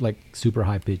as, like, super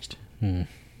high-pitched.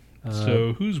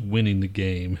 So who's winning the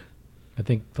game? I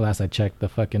think the last I checked, the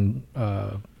fucking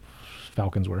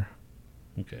Falcons were.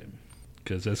 Okay.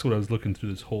 Because that's what I was looking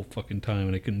through this whole fucking time,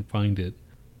 and I couldn't find it.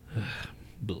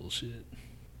 Bullshit.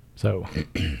 So,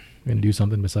 you're going to do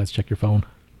something besides check your phone?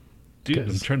 Dude,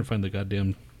 I'm trying to find the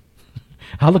goddamn...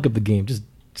 I'll look up the game. Just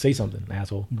say something,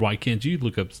 asshole. Why can't you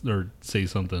look up or say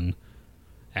something,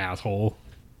 asshole?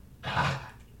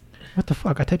 What the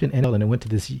fuck? I typed in NL and it went to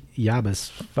this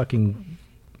Yabas fucking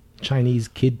Chinese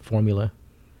kid formula.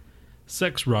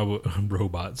 Sex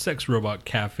robot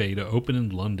cafe to open in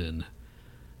London.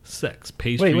 Sex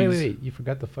pastries. Wait. You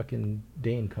forgot the fucking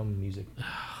day and come music. God.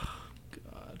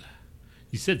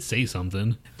 You said say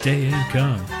something. Day and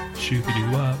come.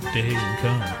 Shoopity wop. Day and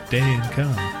come. Day and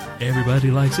come.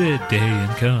 Everybody likes it. Day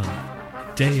and come.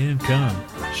 Day and come.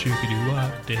 Shoopity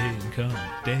wop. Day and come.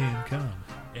 Day and come.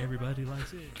 Everybody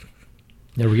likes it.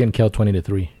 Yeah, we're getting killed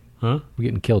 20-3. Huh? We're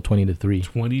getting killed 20-3.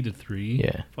 20-3?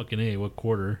 Yeah. Fucking A. What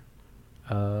quarter?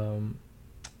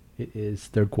 It is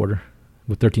third quarter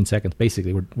with 13 seconds.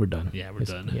 Basically, we're done. Yeah, we're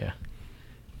done. Yeah.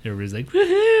 Everybody's like,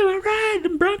 woohoo, all right, the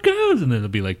Broncos. And then it'll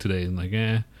be like today, and like,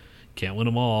 can't win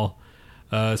them all.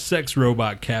 Sex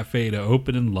robot cafe to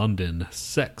open in London.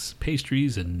 Sex,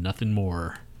 pastries, and nothing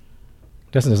more.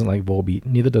 Justin doesn't like Volbeat.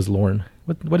 Neither does Lauren.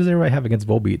 What does everybody have against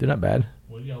Volbeat? They're not bad.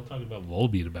 What are y'all talking about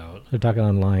Volbeat about? They're talking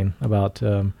online about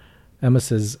Emma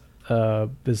says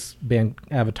this band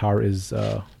Avatar is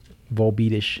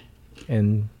Volbeatish,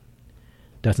 and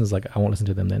Dustin's like, I won't listen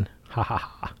to them then. Ha ha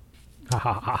ha. Ha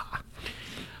ha ha.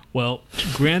 Well,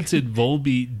 granted,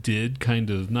 Volbeat did kind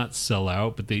of not sell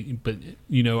out, but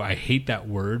you know, I hate that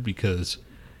word because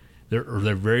their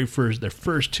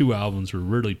first two albums were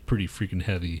really pretty freaking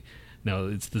heavy. Now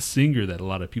it's the singer that a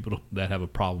lot of people that have a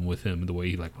problem with him, the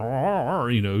way he like,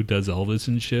 you know, does Elvis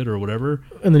and shit or whatever.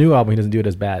 In the new album, he doesn't do it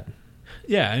as bad.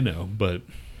 Yeah, I know, but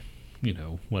you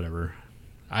know, whatever.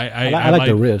 I like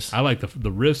the riffs. I like the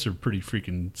riffs are pretty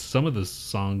freaking. Some of the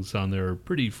songs on there are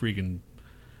pretty freaking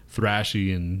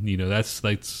thrashy, and you know that's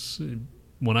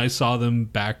when I saw them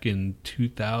back in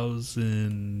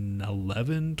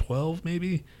 2011, 12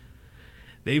 maybe.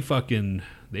 They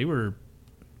were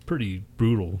pretty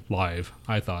brutal live,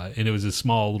 I thought, and it was a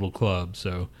small little club,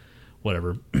 so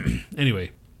whatever.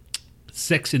 Anyway,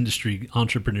 sex industry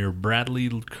entrepreneur Bradley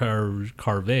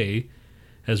Carvey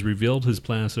has revealed his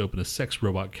plans to open a sex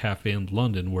robot cafe in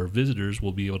London where visitors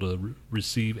will be able to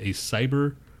receive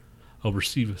cyber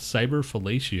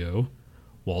fellatio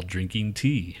while drinking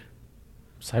tea.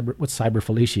 What's cyber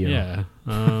fellatio? Yeah.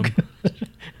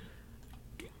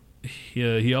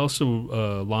 He also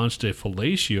launched a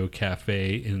fellatio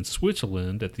cafe in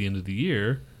Switzerland at the end of the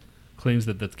year. Claims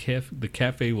that the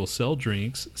cafe will sell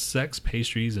drinks, sex,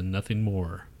 pastries, and nothing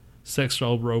more. Sex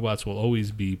robots will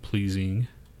always be pleasing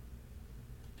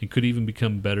and could even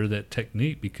become better at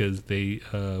technique because they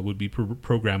would be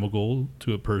programmable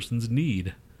to a person's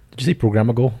need. Did you say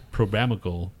programmable?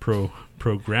 Programmable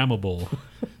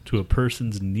to a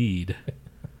person's need.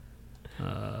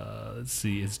 Let's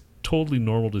see. It's totally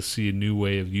normal to see a new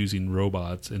way of using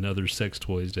robots and other sex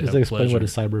toys to have pleasure. Explain what a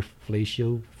cyber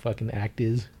fellatio fucking act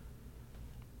is?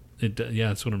 Yeah,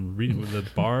 that's what I'm reading. The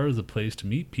bar is a place to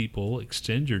meet people,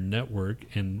 extend your network,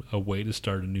 and a way to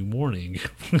start a new morning.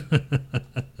 A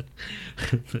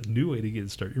new way to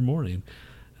start your morning.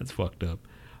 That's fucked up.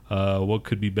 What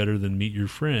could be better than meet your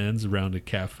friends around a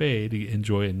cafe to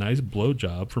enjoy a nice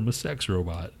blowjob from a sex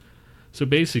robot? So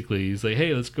basically, he's like,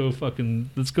 "Hey, let's go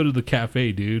to the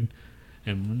cafe, dude."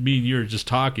 And me and you are just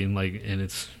talking, like, and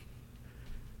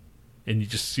you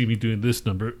just see me doing this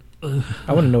number.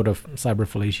 I want to know what a cyber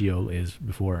fellatio is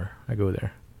before I go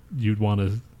there. You'd want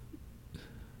to.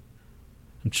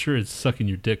 I'm sure it's sucking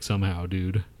your dick somehow,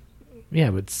 dude.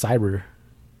 Yeah, but cyber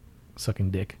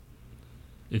sucking dick.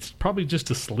 It's probably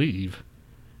just a sleeve.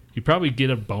 You probably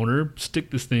get a boner, stick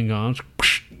this thing on,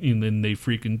 and then they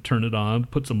freaking turn it on,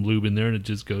 put some lube in there, and it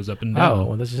just goes up and down. Oh,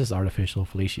 well, that's just artificial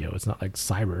fellatio. It's not like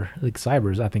cyber. Like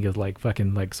cybers, I think is like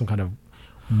fucking like some kind of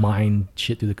mind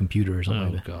shit through the computer or something.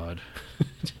 Oh, like that. God.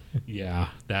 Yeah,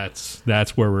 that's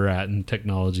where we're at in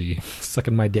technology.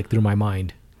 Sucking my dick through my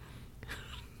mind.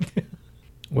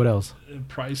 What else?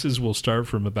 Prices will start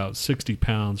from about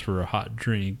 £60 for a hot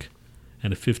drink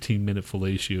and a 15-minute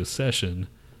fellatio session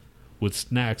with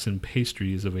snacks and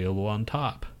pastries available on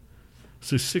top.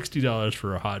 So $60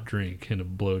 for a hot drink and a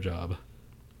blowjob.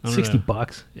 I don't $60 know.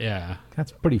 bucks. Yeah,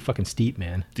 That's pretty fucking steep,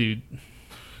 man. dude.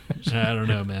 I don't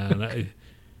know, man.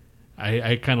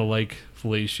 I kind of like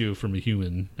fellatio from a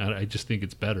human. I just think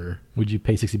it's better. Would you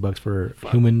pay $60 for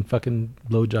human fucking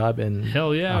blowjob and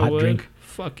Hell yeah, a I hot would. drink?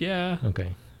 Fuck yeah,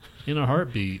 Okay. in a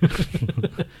heartbeat.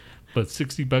 But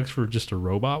 $60 for just a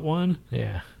robot one?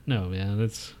 Yeah. No, man.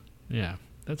 That's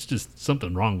just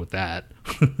something wrong with that.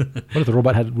 What if the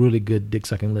robot had really good dick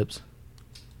sucking lips?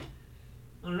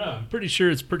 I don't know. I'm pretty sure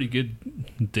it's pretty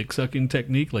good dick sucking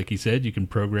technique. Like he said, you can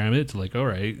program it to like, all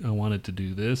right, I want it to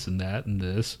do this and that and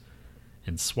this,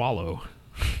 and swallow.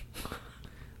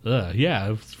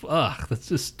 Yeah. That's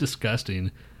just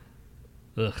disgusting.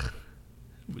 Ugh.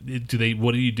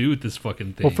 What do you do with this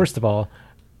fucking thing? Well, first of all,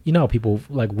 you know how people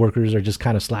like workers are just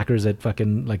kind of slackers at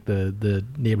fucking like the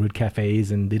neighborhood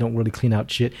cafes, and they don't really clean out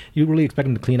shit. You really expect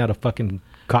them to clean out a fucking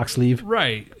cock sleeve?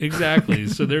 Right, exactly.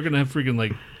 So they're gonna have freaking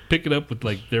like pick it up with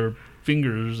like their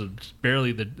fingers and just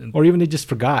barely Or even they just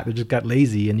forgot. They just got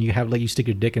lazy, and you have like you stick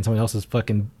your dick in someone else's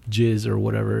fucking jizz or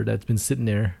whatever that's been sitting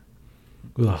there.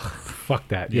 Ugh, fuck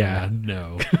that. yeah, Yeah.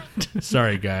 no.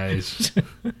 Sorry, guys.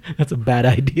 That's a bad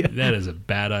idea. That is a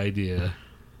bad idea.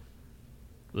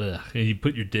 Ugh. And you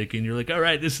put your dick in, you're like, all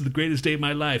right, this is the greatest day of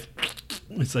my life.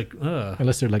 It's like, ugh.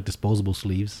 Unless they're like disposable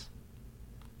sleeves.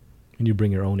 And you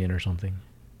bring your own in or something.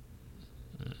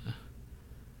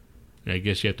 I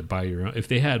guess you have to buy your own. If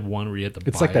they had one where you had to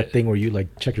It's buy like that it, thing where you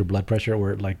like check your blood pressure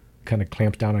where it like kind of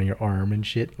clamps down on your arm and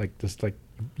shit. Like just like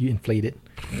you inflate it.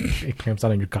 It clamps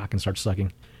down on your cock and starts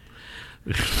sucking.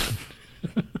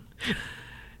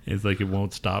 it's like it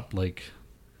won't stop like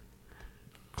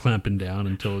clamping down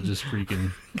until it just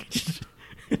freaking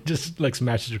It just like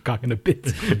smashes your cock into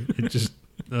bits. it just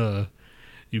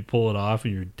you pull it off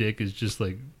and your dick is just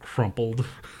like crumpled.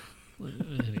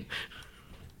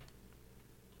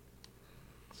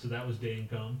 So that was day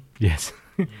income. Yes.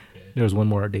 Okay. There was one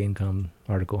more day income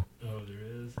article. Oh,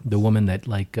 there is. The woman that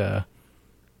like I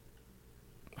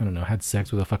don't know, had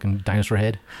sex with a fucking dinosaur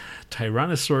head.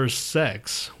 Tyrannosaurus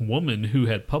sex. Woman who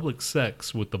had public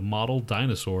sex with the model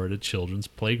dinosaur at a children's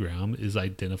playground is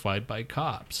identified by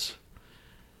cops.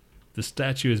 The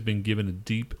statue has been given a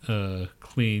deep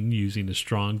clean using a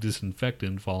strong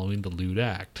disinfectant following the lewd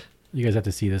act. You guys have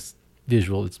to see this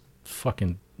visual. It's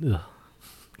fucking ugh.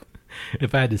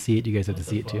 If I had to see it, you guys have to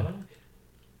see it too.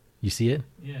 You see it?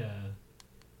 Yeah.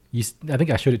 I think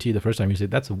I showed it to you the first time. You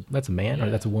said that's a man or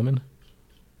Yeah. that's a woman.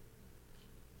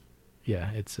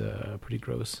 Yeah, it's pretty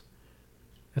gross.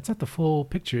 That's not the full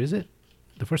picture, is it?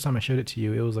 The first time I showed it to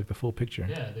you, it was like the full picture.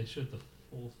 Yeah, they showed the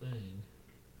full thing.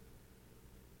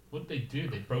 What'd they do?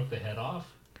 They broke the head off?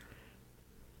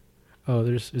 Oh,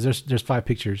 there's 5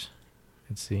 pictures.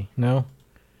 Let's see. No.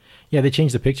 Yeah, they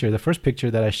changed the picture. The first picture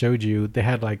that I showed you, they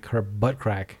had like her butt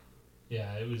crack.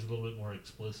 Yeah, it was a little bit more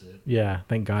explicit. Yeah,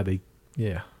 thank God they.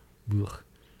 Yeah. Ugh.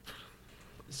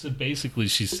 So basically,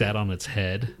 she sat on its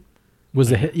head. Was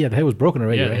the head? Yeah, the head was broken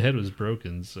already. Yeah, right? the head was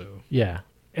broken, so... Yeah.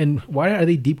 And why are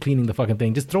they deep cleaning the fucking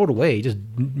thing? Just throw it away. Just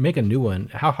make a new one.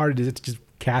 How hard is it to just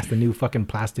cast a new fucking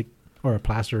plastic or a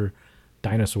plaster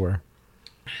dinosaur?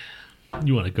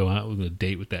 You want to go out with a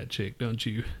date with that chick, don't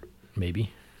you?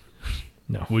 Maybe.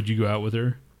 No. Would you go out with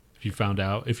her if you found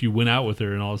out? If you went out with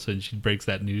her and all of a sudden she breaks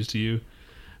that news to you?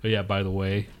 Oh, yeah, by the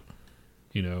way,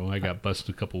 I got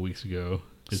busted a couple weeks ago.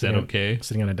 Is that okay?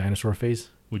 Sitting on a dinosaur face?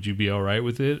 Would you be all right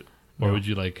with it? Or No. would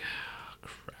you like,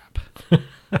 crap?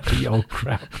 Oh,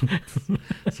 crap.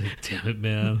 It's like, damn it,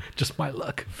 man. Just my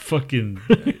luck. Fucking,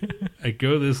 I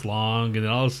go this long and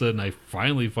then all of a sudden I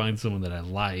finally find someone that I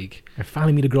like. I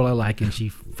finally meet a girl I like and she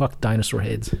fucked dinosaur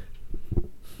heads.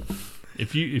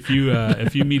 If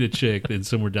you meet a chick and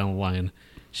somewhere down the line,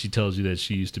 she tells you that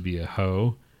she used to be a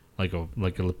hoe, like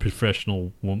a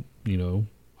professional,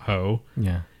 hoe,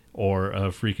 Yeah. or a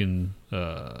freaking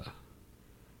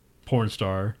porn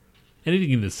star,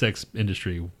 anything in the sex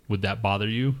industry, would that bother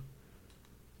you?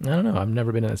 I don't know. I've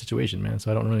never been in that situation, man,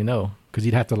 so I don't really know. Because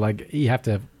you have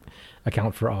to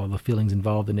account for all the feelings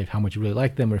involved and how much you really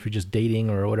like them, or if you're just dating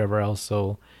or whatever else.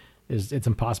 So it's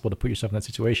impossible to put yourself in that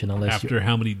situation unless After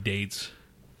how many dates,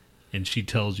 and she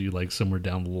tells you like somewhere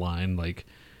down the line, like,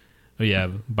 oh yeah,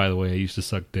 by the way, I used to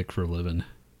suck dick for a living.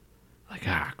 Like,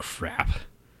 crap.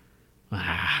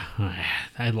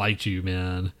 I liked you,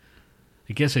 man.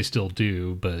 I guess I still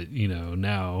do, but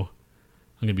now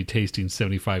I'm gonna be tasting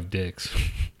 75 dicks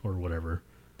or whatever.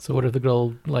 So what if the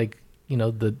girl, like,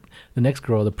 the next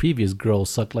girl, the previous girl,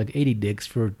 sucked like 80 dicks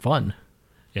for fun?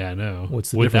 Yeah, I know.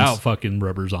 What's the without difference? fucking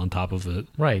rubbers on top of it?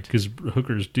 Right. Because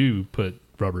hookers do put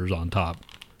rubbers on top.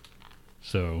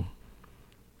 So,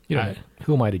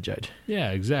 Who am I to judge?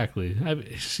 yeah, exactly.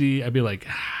 I'd be like,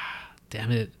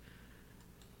 damn it.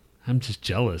 I'm just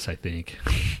jealous, I think.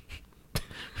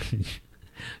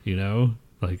 You know?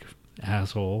 Like,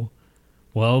 asshole.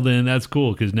 Well, then that's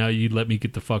cool, because now you let me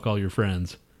get to fuck all your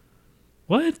friends.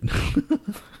 What?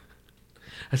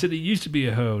 I said it used to be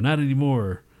a hoe, not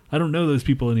anymore. I don't know those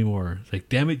people anymore. It's like,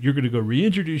 damn it, you're going to go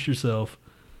reintroduce yourself.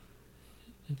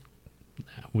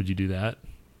 Would you do that?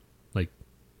 Like,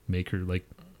 make her, like...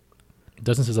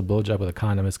 Dustin says a blowjob with a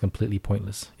condom is completely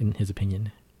pointless, in his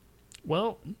opinion.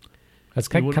 Well... That's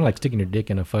kind of like sticking your dick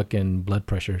in a fucking blood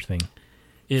pressure thing.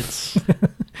 It's...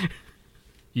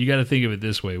 You got to think of it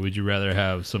this way. Would you rather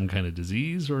have some kind of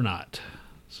disease or not?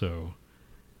 So,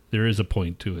 there is a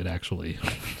point to it, actually.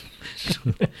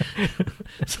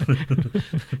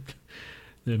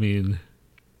 I mean...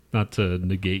 Not to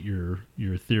negate your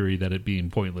theory that it being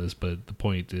pointless, but the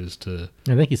point is to...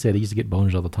 I think he said he used to get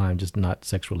boners all the time, just not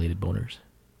sex-related boners.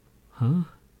 Huh?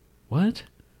 What?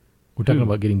 We're talking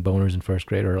about getting boners in first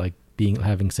grade, or like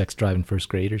having sex drive in first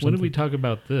grade or something. When did we talk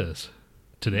about this?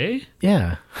 Today?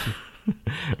 Yeah.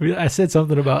 I said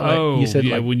something about... Like, you said,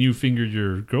 yeah, like, when you fingered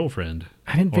your girlfriend.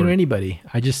 I didn't finger anybody.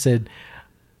 I just said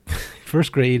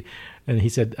first grade, and he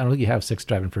said, I don't think you have sex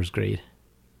drive in first grade.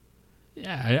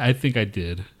 Yeah, I think I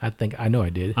did. I know I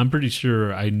did. I'm pretty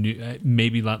sure I knew,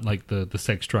 maybe not like the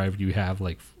sex drive you have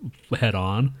like head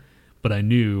on, but I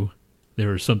knew there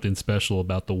was something special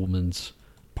about the woman's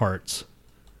parts.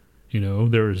 You know,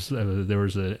 there was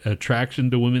a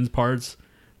attraction to women's parts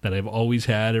that I've always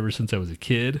had ever since I was a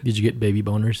kid. Did you get baby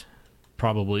boners?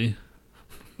 Probably.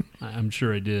 I'm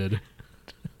sure I did.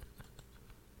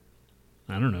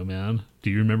 I don't know, man. Do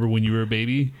you remember when you were a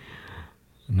baby?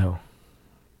 No.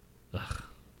 Ugh.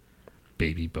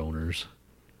 Baby boners.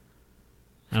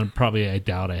 I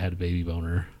doubt I had a baby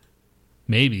boner.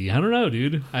 Maybe. I don't know,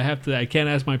 dude. I can't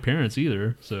ask my parents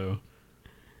either, so.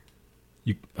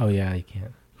 Oh yeah, you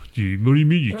can't. What do you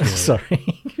mean you can't? Sorry.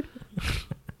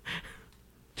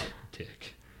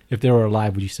 Tick. If they were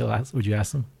alive, would you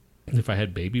ask them? If I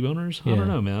had baby boners? Yeah. I don't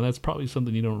know, man. That's probably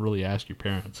something you don't really ask your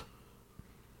parents.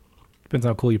 Depends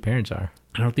how cool your parents are.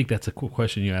 I don't think that's a cool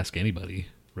question you ask anybody,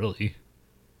 really.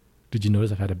 Did you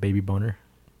notice I've had a baby boner?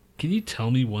 Can you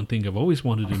tell me one thing I've always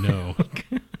wanted to know?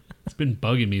 It's been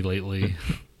bugging me lately.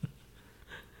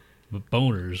 But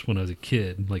boners when I was a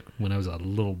kid, like when I was a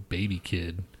little baby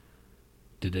kid,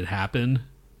 did it happen?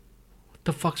 What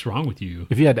the fuck's wrong with you?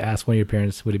 If you had to ask one of your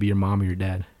parents, would it be your mom or your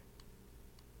dad?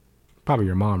 Probably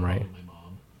your mom, right? Oh, my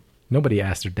mom. Nobody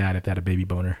asked their dad if they had a baby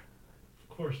boner.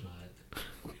 Of course not.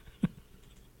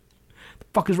 The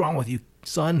fuck is wrong with you,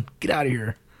 son? Get out of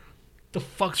here. The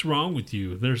fuck's wrong with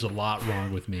you? There's a lot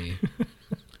wrong with me.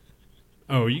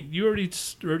 Oh, you already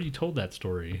told that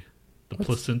story. The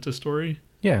placenta story?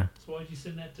 Yeah. So why'd you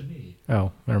send that to me?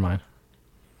 Oh, never mind.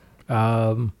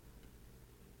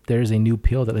 There's a new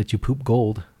pill that lets you poop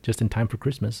gold just in time for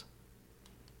Christmas.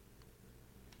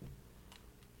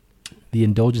 The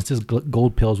Indulgences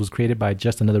Gold Pills was created by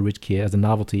just another rich kid as a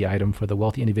novelty item for the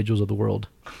wealthy individuals of the world.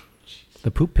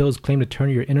 The poop pills claim to turn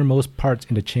your innermost parts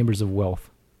into chambers of wealth.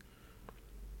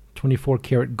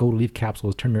 24-karat gold leaf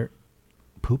capsules turn your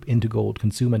poop into gold.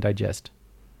 Consume and digest.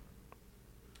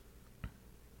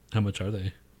 How much are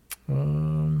they?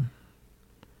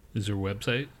 Is there a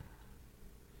website?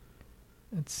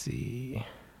 Let's see.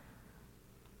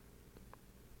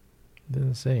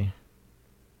 Doesn't say.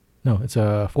 No, it's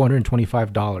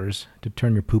 $425 to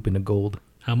turn your poop into gold.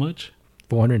 How much?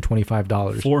 $425.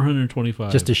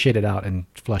 $425. Just to shit it out and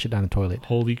flush it down the toilet.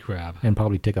 Holy crap. And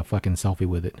probably take a fucking selfie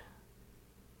with it.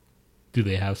 Do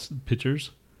they have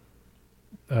pictures?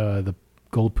 The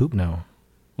gold poop? No.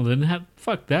 Well, then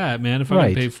fuck that, man. If I'm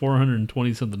Right. going to pay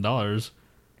 $420 something,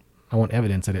 I want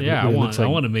evidence that it. yeah, it I looks like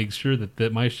want to make sure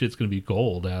that my shit's going to be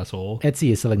gold, asshole.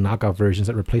 Etsy is selling knockoff versions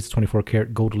that replace the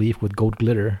 24-karat gold leaf with gold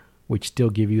glitter, which still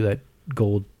give you that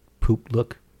gold poop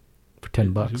look for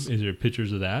 $10. Is there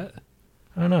pictures of that?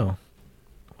 I don't know.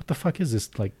 What the fuck is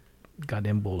this, like,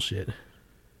 goddamn bullshit?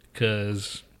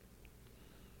 Because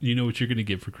you know what you're going to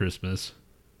get for Christmas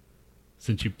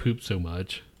since you poop so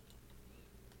much.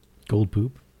 Gold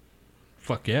poop?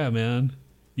 Fuck yeah, man.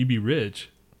 You be rich.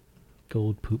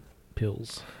 Gold poop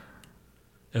pills.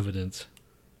 Evidence.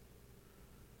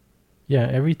 Yeah,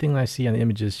 everything I see on the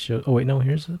images shows... Oh, wait, no,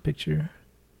 here's a picture.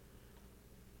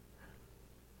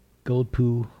 Gold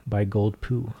poo by gold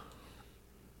poo.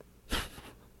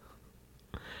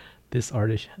 This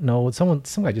artist... No, some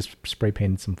guy just spray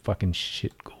painted some fucking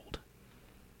shit gold.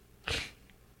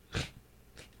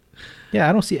 Yeah,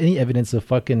 I don't see any evidence of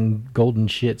fucking golden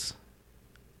shits.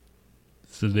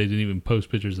 So they didn't even post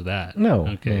pictures of that? No,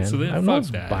 Okay, man. so then I'm fuck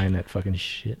not that. buying that fucking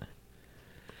shit.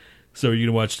 So are you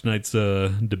gonna watch tonight's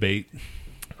debate?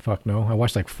 Fuck no. I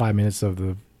watched like 5 minutes of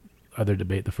the other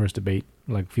debate, the first debate,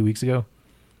 like a few weeks ago.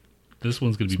 This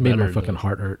one's gonna be It's made better. my fucking though.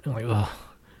 heart hurt. I'm like, ugh.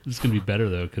 This is gonna be better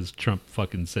though, because Trump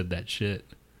fucking said that shit.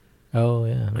 Oh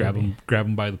yeah. Grab maybe.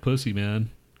 him by the pussy, man.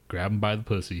 Grab him by the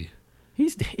pussy.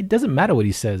 It doesn't matter what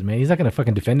he says, man. He's not gonna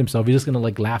fucking defend himself. He's just gonna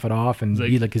like laugh it off and He's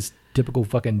be like his typical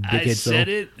fucking dickhead. I said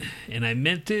it and I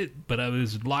meant it, but I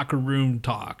was locker room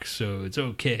talk, so it's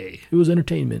okay. It was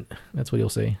entertainment. That's what he'll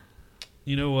say.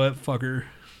 You know what, fucker?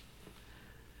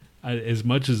 As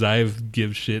much as I've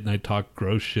give shit and I talk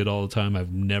gross shit all the time,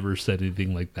 I've never said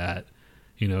anything like that.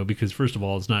 You know, because first of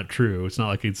all, it's not true. It's not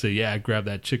like I'd say, yeah, I grabbed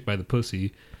that chick by the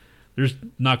pussy. There's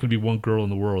not going to be one girl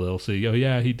in the world that'll say, oh,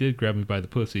 yeah, he did grab me by the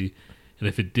pussy. And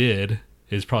if it did,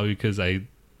 it's probably because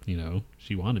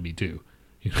she wanted me to.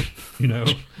 You know?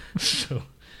 So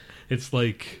it's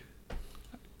like,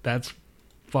 that's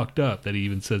fucked up that he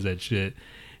even says that shit.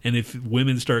 And if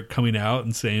women start coming out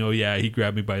and saying, oh, yeah, he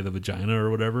grabbed me by the vagina or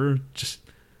whatever, just,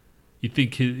 you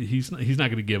think he's not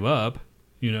going to give up,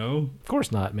 you know? Of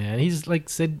course not, man. He's like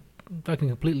said fucking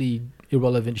completely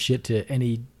irrelevant shit to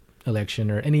any election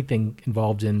or anything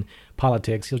involved in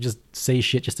politics. He'll just say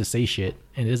shit just to say shit.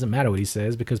 And it doesn't matter what he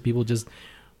says because people just,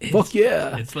 fuck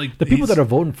yeah. It's like the people that are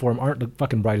voting for him aren't the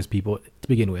fucking brightest people to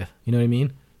begin with. You know what I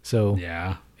mean? So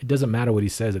yeah, it doesn't matter what he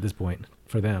says at this point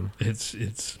for them.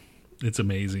 It's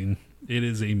amazing. It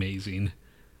is amazing.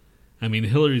 I mean,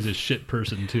 Hillary's a shit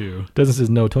person too. Doesn't says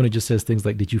no. Tony just says things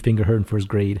like, "Did you finger her in first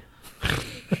grade?"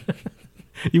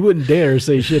 You wouldn't dare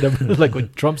say shit like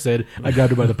what Trump said. I grabbed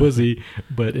her by the pussy,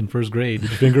 but in first grade, did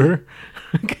you finger her?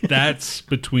 That's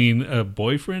between a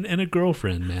boyfriend and a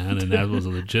girlfriend, man, and that was a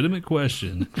legitimate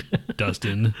question,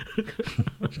 Dustin.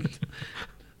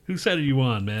 Whose side are you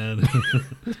on, man?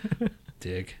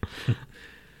 Dick.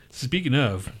 Speaking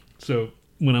of, so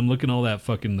when I'm looking all that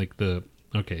fucking like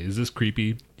okay, is this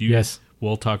creepy? Yes.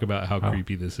 We'll talk about how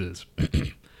creepy this is.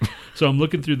 So I'm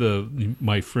looking through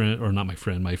my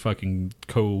fucking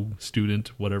co-student,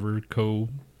 whatever,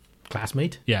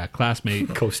 Classmate? Yeah,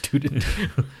 classmate. Co-student.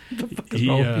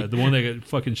 The one that got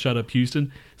fucking shut up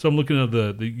Houston. So I'm looking at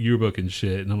the yearbook and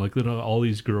shit, and I'm like, look at all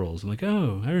these girls. I'm like,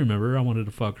 oh, I remember. I wanted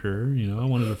to fuck her. I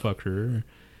wanted to fuck her.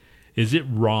 Is it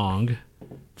wrong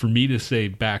for me to say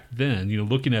back then,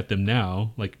 looking at them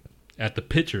now, like at the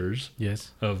pictures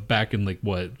Yes. of back in like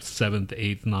what, 7th,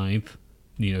 8th, 9th,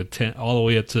 10, all the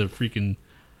way up to freaking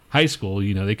high school,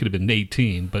 they could have been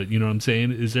 18, but you know what I'm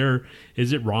saying? Is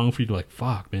it wrong for you to like,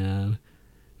 fuck, man?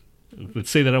 Let's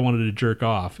say that I wanted to jerk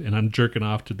off and I'm jerking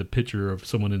off to the picture of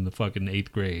someone in the fucking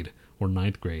 8th grade or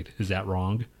 9th grade. Is that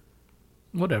wrong?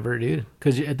 Whatever, dude.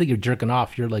 Because I think you're jerking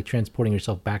off. You're like transporting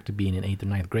yourself back to being in 8th or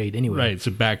 9th grade anyway. Right. So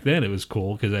back then it was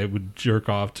cool because I would jerk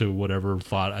off to whatever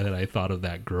thought that I thought of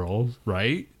that girl.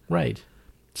 Right. Right.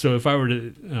 So if I were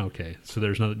to, okay. So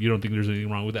you don't think there's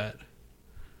anything wrong with that?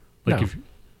 Like No.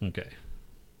 Okay.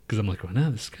 Because I'm like, well,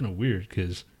 no, this is kind of weird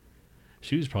because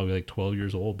she was probably like 12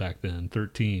 years old back then,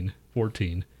 13,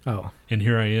 14. Oh. And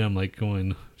here I am like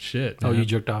going, shit. Oh, man. you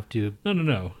jerked off to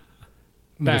No.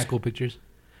 middle school pictures?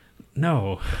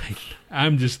 No.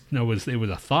 It was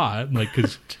a thought, like,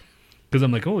 because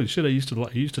I'm like, holy shit, I used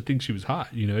to think she was hot.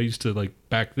 I used to like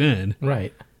back then.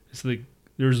 Right. It's like,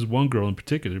 there's this one girl in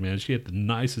particular, man. She had the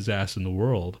nicest ass in the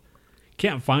world.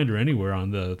 Can't find her anywhere on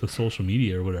the social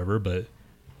media or whatever, but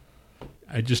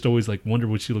I just always like wonder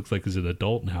what she looks like as an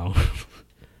adult now.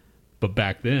 But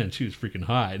back then she was freaking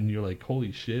hot, and you're like,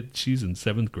 holy shit, she's in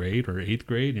 7th grade or 8th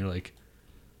grade, and you're like,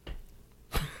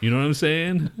 you know what I'm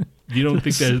saying? You don't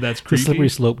think that's creepy? It's a slippery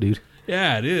slope, dude.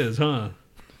 Yeah, it is, huh?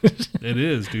 It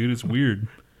is, dude. It's weird.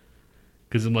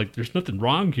 Because I'm like, there's nothing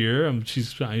wrong here.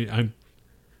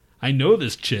 I know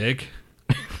this chick.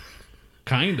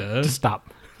 Kinda. Just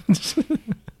stop.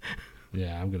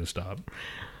 Yeah, I'm gonna stop.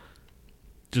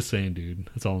 Just saying, dude.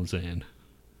 That's all I'm saying.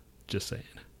 Just saying.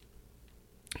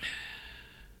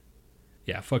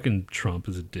 Yeah, fucking Trump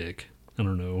is a dick. I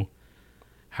don't know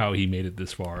how he made it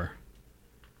this far.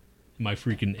 My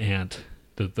freaking aunt,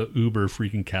 the uber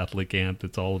freaking Catholic aunt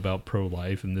that's all about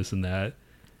pro-life and this and that.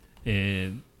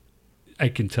 And I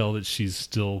can tell that she's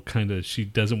still she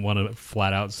doesn't want to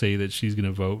flat out say that she's going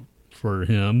to vote for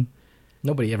him.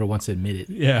 Nobody ever wants to admit it.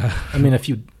 Yeah. I mean, a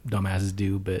few dumbasses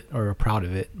do, or are proud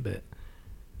of it, but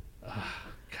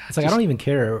it's like, I don't even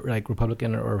care, like,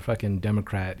 Republican or fucking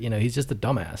Democrat. He's just a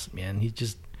dumbass, man. He's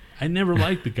just... I never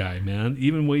liked the guy, man.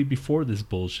 Even way before this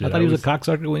bullshit. I thought he was a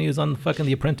cocksucker when he was on fucking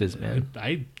The Apprentice, man.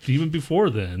 Even before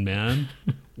then, man.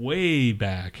 Way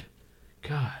back.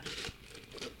 God.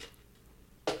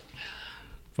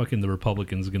 Fucking the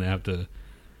Republicans are going to have to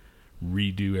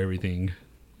redo everything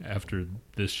after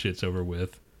this shit's over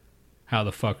with. How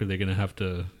the fuck are they going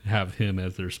to have him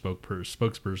as their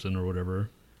spokesperson or whatever?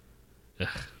 Ugh.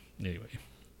 Anyway.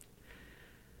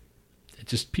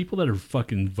 Just people that are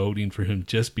fucking voting for him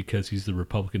just because he's the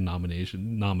Republican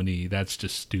nominee, that's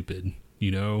just stupid, you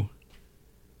know?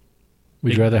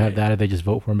 Would you rather have that, or they just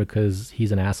vote for him because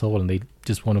he's an asshole and they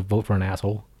just want to vote for an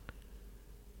asshole?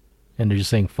 And they're just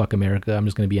saying, fuck America, I'm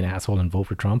just going to be an asshole and vote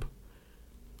for Trump?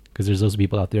 Because there's those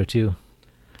people out there too.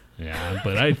 Yeah,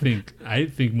 but I think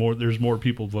there's more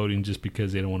people voting just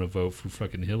because they don't want to vote for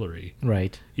fucking Hillary.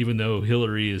 Right. Even though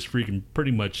Hillary is freaking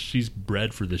pretty much, she's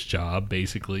bred for this job,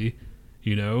 basically.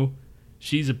 You know?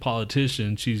 She's a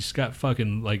politician. She's got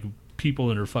fucking, like, people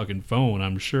in her fucking phone,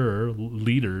 I'm sure.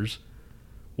 Leaders.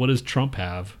 What does Trump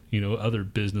have? You know, other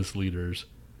business leaders.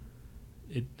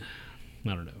 I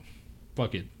don't know.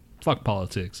 Fuck it. Fuck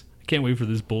politics. I can't wait for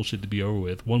this bullshit to be over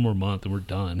with. One more month and we're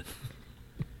done.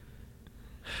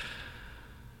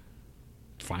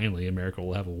 Finally, America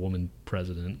will have a woman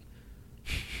president.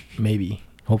 Maybe.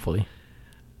 Hopefully.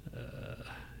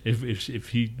 If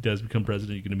he does become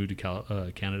president, you're going to move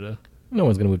to Canada? No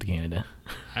one's going to move to Canada.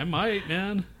 I might,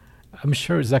 man. I'm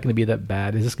sure it's not going to be that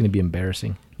bad. It's just going to be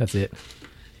embarrassing. That's it.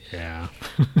 Yeah.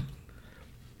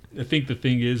 I think the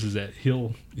thing is that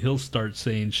he'll start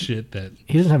saying shit that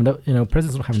he doesn't have enough. You know,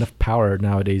 presidents don't have enough power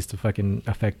nowadays to fucking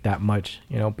affect that much.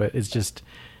 You know, but it's just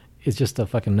a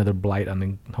fucking another blight on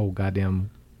the whole goddamn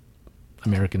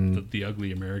American, the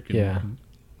ugly American, American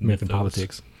mythos.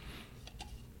 politics.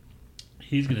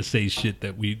 He's gonna say shit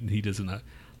that he doesn't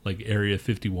like Area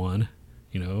 51.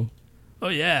 You know, oh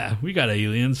yeah, we got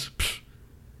aliens. Pfft.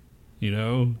 You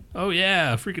know, oh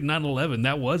yeah, freaking 9/11.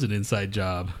 That was an inside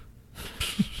job.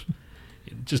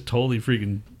 Just totally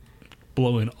freaking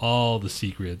blowing all the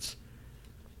secrets.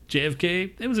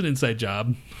 JFK, it was an inside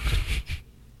job.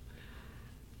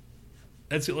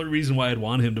 That's the only reason why I'd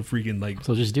want him to freaking like.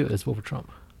 So just do it. Let's vote for Trump.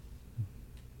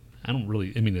 I don't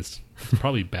really. I mean, it's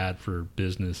probably bad for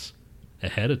business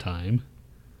ahead of time.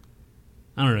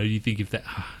 I don't know. You think if that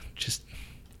just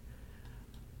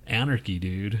anarchy,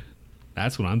 dude?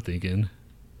 That's what I'm thinking.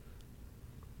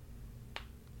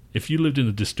 If you lived in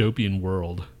a dystopian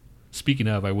world, speaking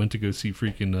of, I went to go see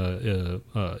freaking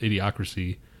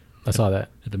Idiocracy. I saw that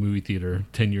at the movie theater,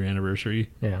 10-year anniversary.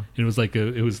 Yeah, and it was like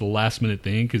it was the last minute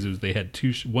thing because they had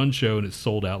one show and it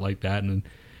sold out like that, and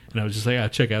I was just like, I'll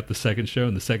check out the second show,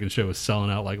 and the second show was selling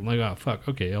out. Like I'm like, oh fuck,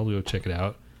 okay, I'll go check it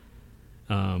out.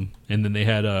 And then they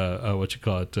had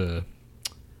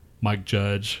Mike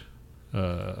Judge,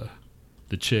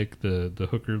 the chick, the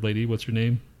hooker lady, what's her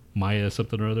name? Maya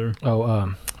something or other.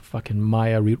 Oh, fucking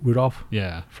Maya Rudolph.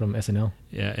 Yeah, from SNL.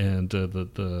 Yeah, and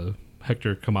the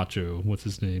Hector Camacho, what's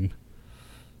his name?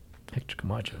 Hector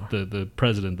Camacho. The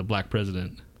president, the black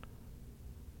president.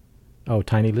 Oh,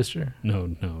 Tiny Lister?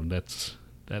 No, that's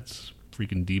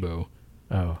freaking Debo.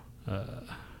 Oh.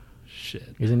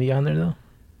 Shit. Isn't he on there though?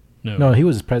 No, he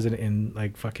was president in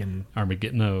like fucking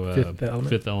Armageddon. No,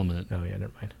 Fifth Element. Oh yeah,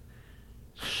 never mind.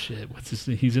 Shit, what's his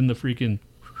name? He's in the freaking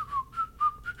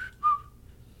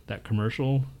that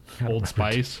commercial, Old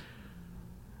Spice.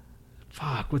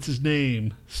 Fuck, what's his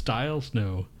name? Styles?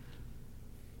 No.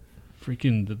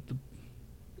 Freaking the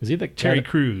was he the Terry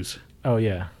Crews? Oh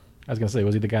yeah, I was gonna say,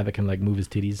 was he the guy that can like move his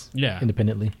titties? Yeah,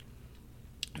 independently.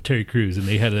 Terry Crews, and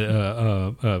they had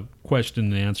a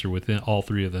question and answer within all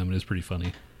three of them, and it was pretty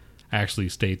funny. I actually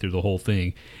stayed through the whole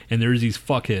thing, and there's these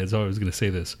fuckheads. Oh, I was gonna say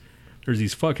this. There's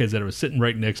these fuckheads that were sitting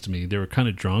right next to me. They were kind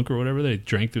of drunk or whatever. They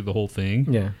drank through the whole thing.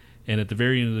 Yeah. And at the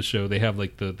very end of the show, they have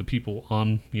like the people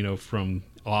on, you know, from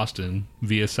Austin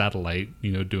via satellite,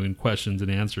 you know, doing questions and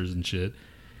answers and shit.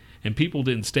 And people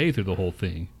didn't stay through the whole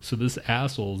thing. So this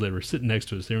assholes that were sitting next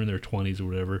to us, they were in their 20s or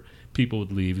whatever. People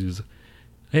would leave. He was,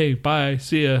 hey, bye,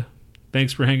 see ya.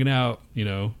 Thanks for hanging out. You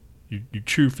know, you're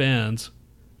true fans.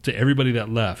 To everybody that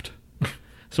left.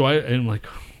 So I'm like,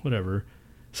 whatever.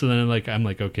 So then I'm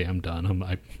like, okay, I'm done.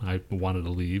 I wanted to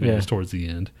leave. Yeah. It was towards the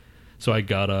end. So I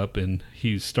got up and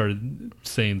he started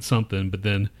saying something, but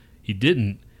then he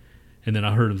didn't. And then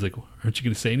I heard him like, aren't you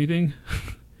going to say anything?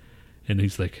 And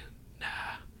he's like, nah.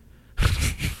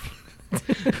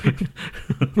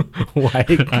 Why?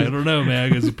 I don't know, man,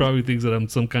 because he probably thinks that I'm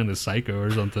some kind of psycho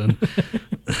or something.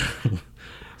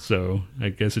 So I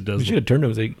guess it does. You should have turned to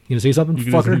him and say, you going to say something,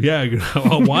 fucker? Yeah,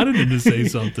 I wanted him to say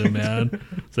something, man.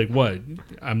 It's like, what?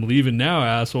 I'm leaving now,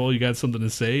 asshole. You got something to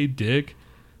say, dick?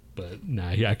 But nah,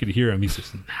 I could hear him. He's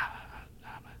just, nah.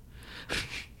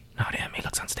 Oh, damn, he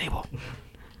looks unstable.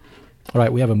 All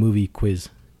right, we have a movie quiz.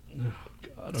 Oh,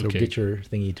 God, so get your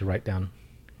thingy to write down.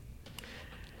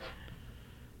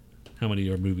 How many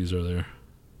movies are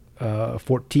there?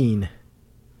 14.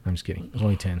 I'm just kidding. There's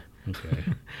only 10. Okay.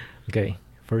 Okay,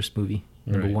 first movie.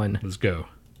 All Number right, 1. Let's go.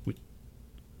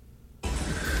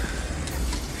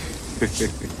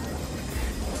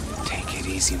 Take it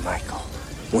easy, Michael.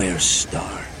 Where's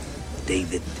Star?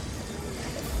 David?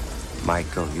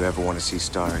 Michael, you ever want to see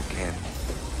Star again?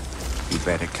 You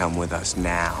better come with us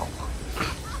now.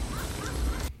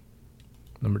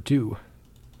 Number 2.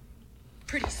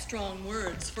 Pretty strong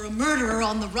words for a murderer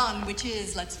on the run, which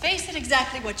is, let's face it,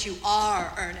 exactly what you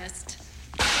are, Ernest.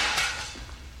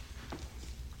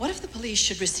 What if the police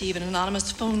should receive an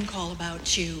anonymous phone call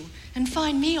about you and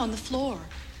find me on the floor,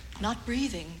 not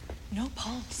breathing, no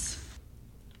pulse?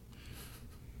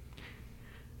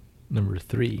 Number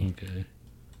 3. Okay.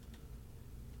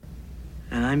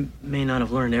 And I may not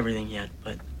have learned everything yet,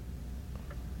 but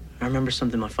I remember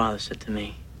something my father said to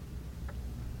me.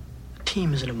 A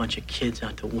team isn't a bunch of kids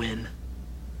out to win.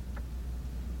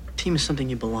 A team is something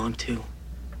you belong to,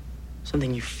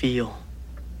 something you feel,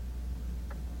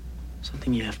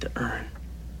 something you have to earn.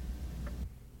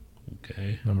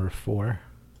 Okay. Number 4.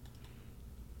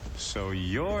 So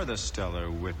you're the stellar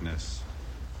witness.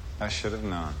 I should have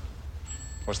known.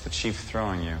 What's the chief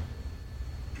throwing you?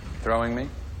 Throwing me?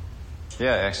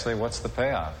 Yeah, actually, what's the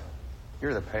payoff?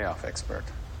 You're the payoff expert.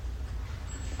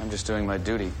 I'm just doing my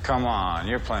duty. Come on,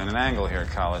 you're playing an angle here,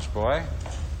 college boy.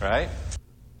 Right?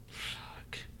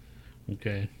 Fuck.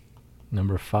 Okay.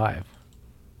 Number 5.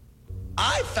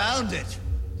 I found it.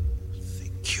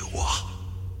 Think you are.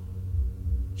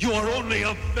 You are only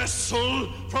a vessel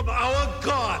from our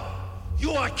God.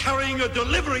 You are carrying a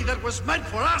delivery that was meant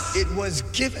for us. It was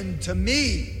given to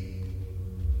me.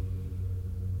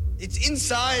 It's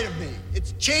inside of me.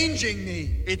 It's changing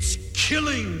me. It's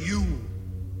killing you.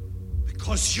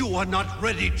 Because you are not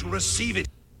ready to receive it.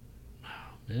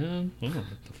 Man, what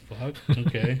the fuck?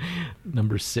 Okay.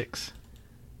 Number 6.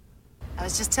 I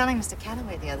was just telling Mr.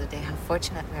 Calloway the other day how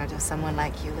fortunate we are to have someone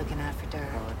like you looking out for Dirk.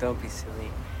 Oh, don't be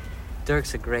silly.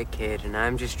 Dirk's a great kid, and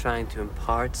I'm just trying to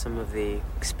impart some of the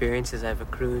experiences I've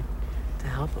accrued to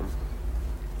help him.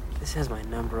 This has my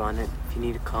number on it. If you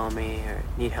need to call me or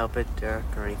need help at Dirk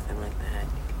or anything like that.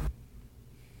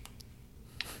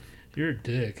 You're a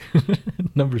dick.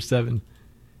 Number 7.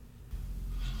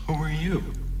 Who are you?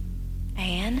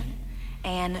 Anne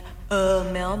Mel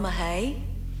Mahay.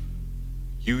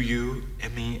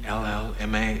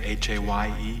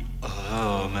 U-U-M-E-L-L-M-A-H-A-Y-E.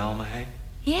 Mel Mahay?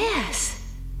 Yes.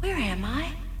 Where am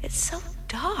I? It's so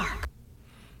dark.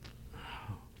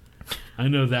 I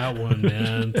know that one,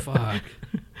 man. Fuck.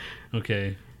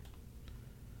 Okay.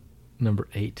 Number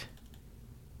 8.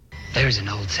 There's an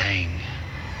old saying,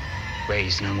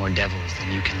 raise no more devils than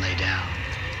you can lay down.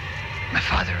 My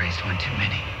father raised one too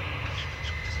many.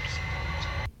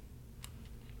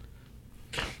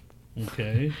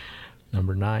 Okay.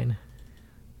 Number 9.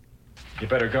 You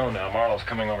better go now. Marlo's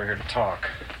coming over here to talk.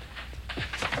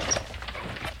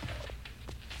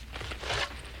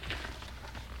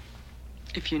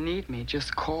 If you need me,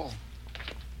 just call.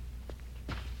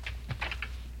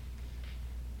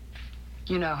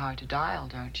 You know how to dial,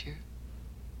 don't you?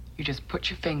 You just put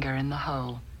your finger in the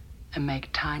hole and make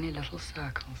tiny little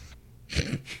circles.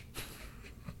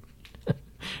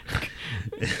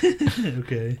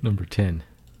 Okay. Number 10.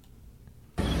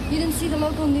 You didn't see the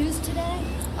local news today?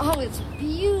 Oh, it's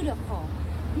beautiful.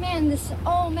 Man, this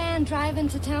old man driving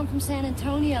to town from San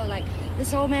Antonio, like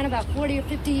this old man about 40 or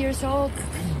 50 years old,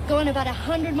 going about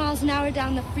 100 miles an hour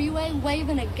down the freeway,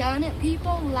 waving a gun at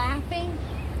people, laughing,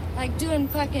 like doing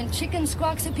fucking chicken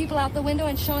squawks at people out the window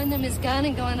and showing them his gun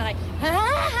and going like, ha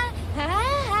ha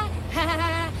ha ha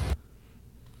ha.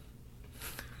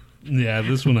 Yeah,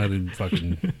 this one I didn't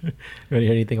fucking... You want to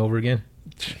hear anything over again?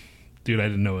 Dude, I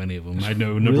didn't know any of them. I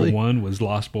know number Really? 1 was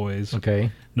Lost Boys.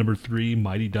 Okay. Number 3,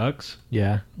 Mighty Ducks.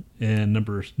 Yeah. And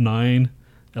number 9,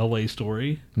 L.A.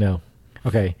 Story. No.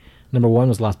 Okay. Number 1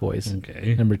 was Lost Boys.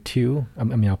 Okay. Number 2, I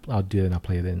mean, I'll do it and I'll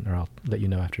play it in, or I'll let you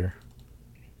know after.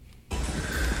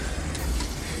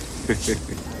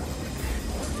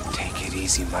 Take it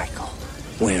easy, Michael.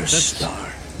 Where's That's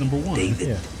Star? number 1. David?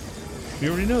 Yeah. We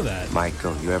already know that.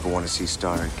 Michael, you ever want to see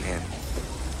Star again?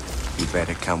 You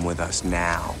better come with us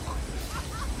now.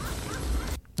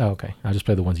 Oh, okay. I'll just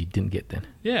play the ones you didn't get then.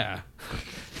 Yeah.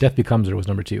 Death Becomes Her was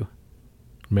number 2.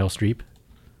 Meryl Streep.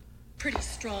 Pretty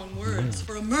strong words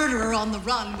for a murderer on the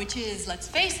run, which is, let's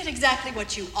face it, exactly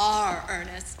what you are,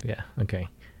 Ernest. Yeah, okay.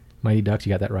 Mighty Ducks,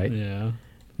 you got that right. Yeah.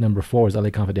 Number 4 is LA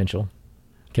Confidential.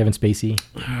 Kevin Spacey.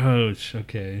 Ouch.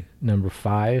 Okay. Number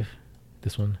 5,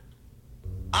 this one.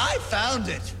 I found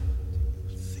it.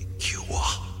 Think you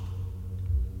are.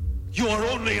 You are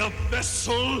only a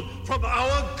vessel from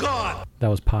our God. That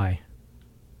was Pi.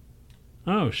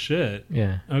 Oh, shit.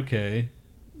 Yeah. Okay.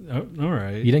 Oh, all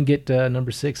right. You didn't get number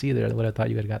 6 either. What I thought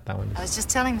you would have got that one. I was just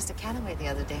telling Mr. Calloway the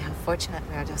other day how fortunate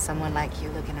we are to have someone like you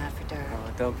looking out for Dirk.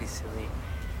 Oh, don't be silly.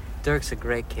 Dirk's a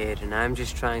great kid, and I'm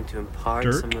just trying to impart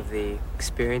Dirk? some of the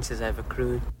experiences I've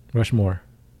accrued. Rushmore.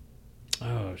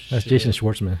 Oh, shit. That's Jason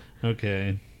Schwartzman.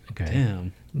 Okay. Okay.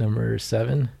 Damn. Number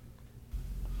 7.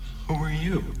 Who are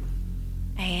you?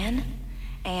 Anne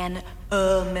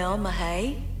Mel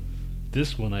Mahay.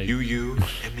 This one I...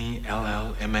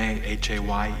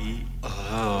 U-U-M-E-L-L-M-A-H-A-Y-E.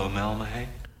 Oh, Mel Mahay.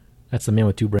 That's the man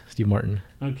with 2 brains, Steve Martin.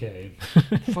 Okay.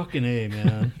 Fucking A,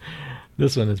 man.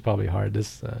 This one is probably hard.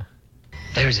 This.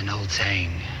 There's an old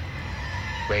saying,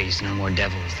 raise no more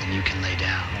devils than you can lay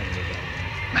down.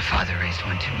 My father raised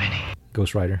one too many.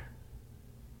 Ghost Rider.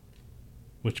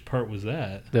 Which part was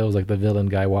that? That was like the villain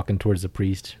guy walking towards the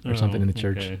priest or something in the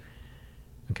church. Okay.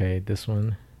 Okay, this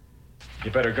one.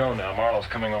 You better go now. Marlo's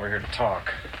coming over here to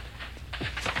talk.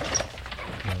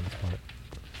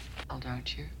 Oh,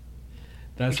 don't you?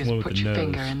 That's you the just one with put the your nose.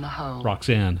 finger in the hole.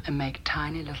 Roxanne. And make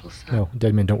tiny little circles. No,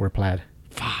 dead men don't wear plaid.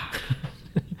 Fuck.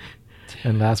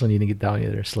 And last one, you didn't get that one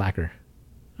either. Slacker.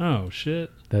 Oh,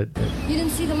 shit. That. You didn't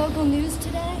see the local news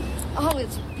today? Oh,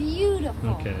 it's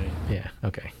beautiful. Okay. Yeah,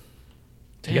 okay.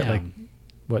 Damn. You got like,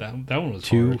 what? That one was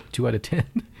 2 hard. 2 out of 10.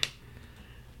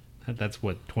 That's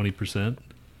what, 20%?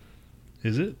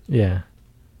 Is it? Yeah.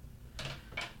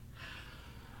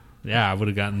 Yeah, I would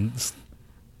have gotten...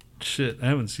 Shit, I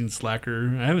haven't seen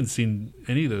Slacker. I haven't seen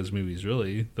any of those movies,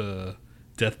 really. The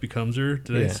Death Becomes Her.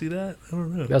 Did I see that? I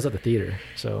don't know. That was at the theater,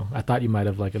 so I thought you might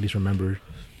have like at least remembered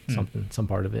something, some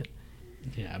part of it.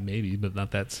 Yeah, maybe, but not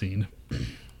that scene.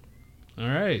 All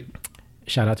right.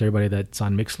 Shout out to everybody that's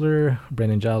on Mixler,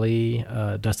 Brandon Jolly,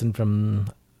 Dustin from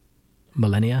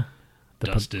Millennia, the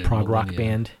Dustin, prog rock Millennia.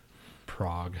 band.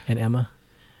 Prog. And Emma.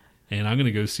 And I'm going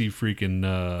to go see freaking...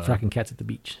 Fracking cats at the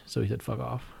beach. So he said, fuck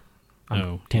off. I'm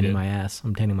Oh, he tanning did? my ass.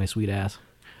 I'm tanning my sweet ass.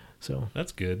 So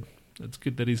That's good. That's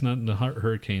good that he's not in the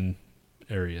hurricane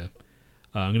area.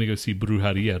 I'm going to go see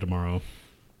Brujeria tomorrow.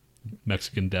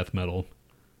 Mexican death metal.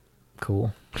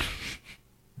 Cool.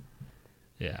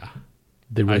 Yeah.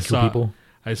 The ritual people.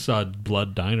 I saw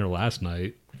Blood Diner last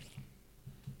night.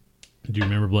 Do you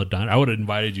remember Blood Diner? I would have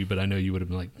invited you, but I know you would have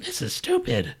been like, "This is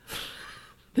stupid.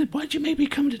 Then why'd you make me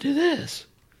come to do this?"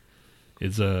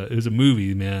 It was a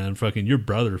movie, man. Fucking your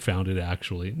brother found it,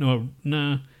 actually. No,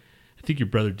 nah. I think your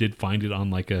brother did find it on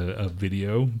like a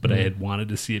video, but I had wanted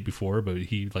to see it before, but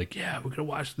he like, yeah, we're gonna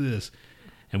watch this.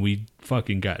 And we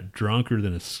fucking got drunker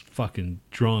than a fucking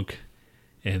drunk,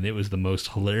 and it was the most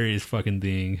hilarious fucking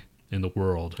thing in the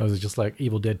world. Was it just like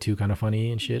Evil Dead 2 kind of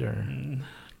funny and shit, or?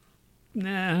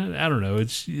 Nah, I don't know.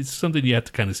 It's something you have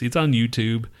to kind of see. It's on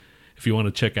YouTube if you want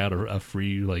to check out a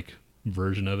free like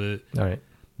version of it. All right.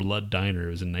 Blood Diner.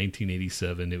 It was in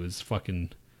 1987. It was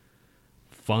fucking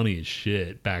funny as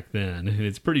shit back then, and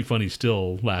it's pretty funny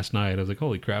still. Last night, I was like,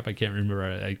 "Holy crap! I can't remember.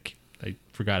 I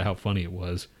forgot how funny it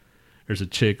was." There's a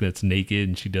chick that's naked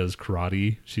and she does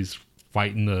karate. She's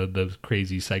fighting the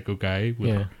crazy psycho guy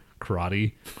with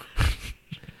karate.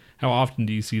 How often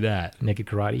do you see that? Naked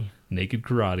karate. Naked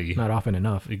karate. Not often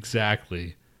enough.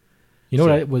 Exactly. You know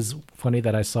what was funny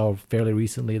that I saw fairly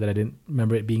recently that I didn't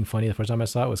remember it being funny the first time I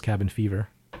saw it was Cabin Fever.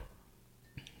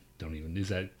 Is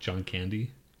that John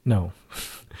Candy? No.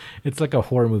 It's like a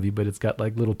horror movie, but it's got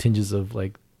like little tinges of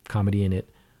like comedy in it.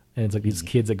 And it's like these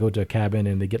kids that go to a cabin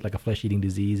and they get like a flesh-eating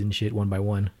disease and shit one by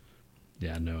one.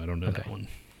 Yeah, no, I don't know that one.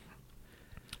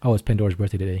 Oh, it's Pandora's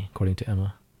birthday today, according to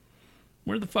Emma.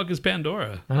 Where the fuck is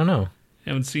Pandora? I don't know. I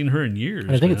haven't seen her in years.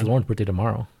 And I think it's Lauren's birthday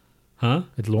tomorrow. Huh?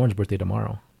 It's Lauren's birthday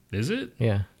tomorrow. Is it?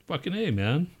 Yeah. Fucking A,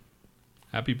 man.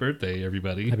 Happy birthday,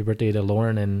 everybody. Happy birthday to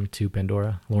Lauren and to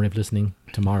Pandora. Lauren, if listening,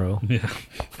 tomorrow. Yeah.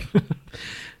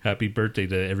 Happy birthday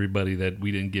to everybody that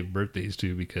we didn't give birthdays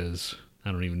to because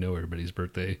I don't even know everybody's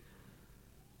birthday.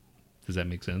 Does that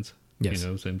make sense? Yes. You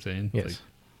know what I'm saying? Yes. Like,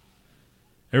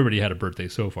 everybody had a birthday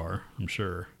so far, I'm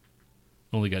sure.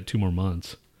 Only got 2 more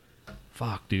months.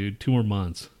 Fuck, dude. 2 more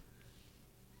months.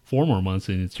 4 more months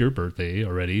and it's your birthday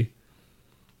already.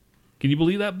 Can you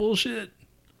believe that bullshit?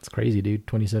 It's crazy, dude.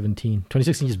 2017.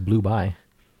 2016 just blew by.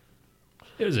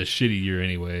 It was a shitty year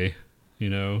anyway, you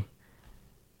know?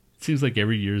 It seems like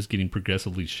every year is getting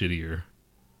progressively shittier.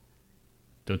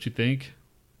 Don't you think?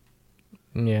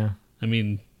 Yeah. I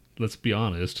mean, let's be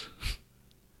honest.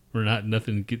 We're not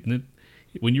nothing getting it.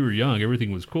 When you were young,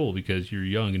 everything was cool because you're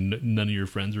young and none of your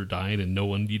friends were dying and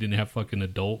you didn't have fucking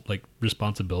adult like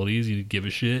responsibilities. You didn't give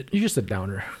a shit. You're just a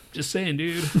downer. Just saying,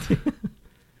 dude.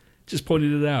 Just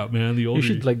pointed it out, man. The older you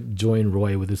should like join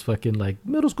Roy with his fucking like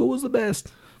middle school was the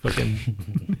best.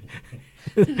 Fucking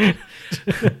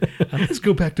Let's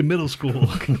go back to middle school.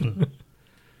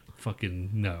 Fucking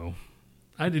no.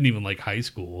 I didn't even like high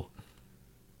school.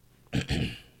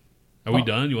 Are we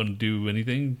done? You want to do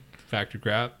anything? Fact or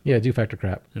crap? Yeah, do fact or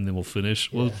crap. And then we'll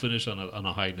finish. We'll finish on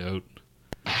a high note.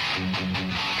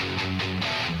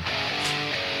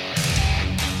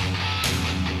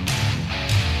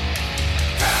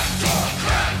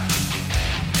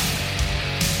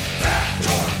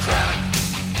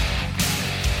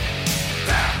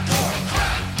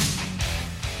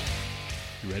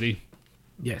 You ready?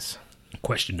 Yes.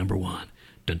 Question number 1.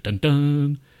 Dun dun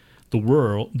dun. The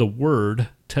word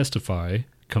testify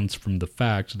comes from the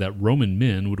fact that Roman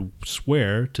men would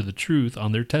swear to the truth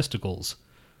on their testicles.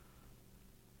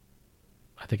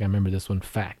 I think I remember this one.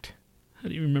 Fact. How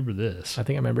do you remember this? I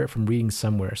think I remember it from reading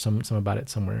somewhere. Some about it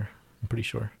somewhere. I'm pretty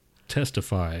sure.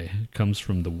 Testify comes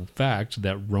from the fact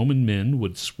that Roman men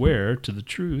would swear to the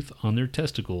truth on their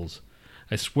testicles.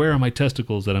 I swear on my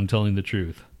testicles that I'm telling the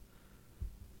truth.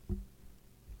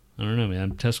 I don't know,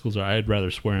 man. Testicles are... I'd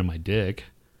rather swear on my dick.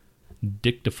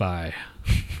 Dictify.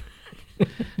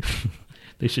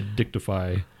 They should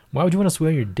dictify. Why would you want to swear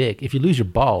on your dick? If you lose your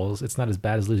balls, it's not as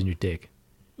bad as losing your dick.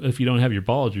 If you don't have your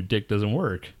balls, your dick doesn't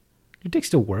work. Your dick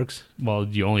still works. Well,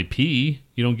 you only pee.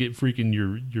 You don't get freaking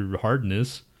your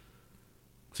hardness.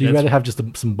 So you'd rather have just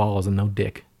some balls and no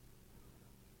dick.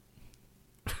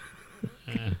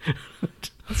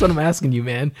 That's what I'm asking you,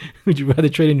 man. Would you rather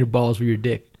trade in your balls for your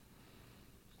dick?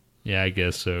 Yeah, I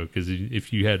guess so. Because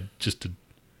if you had just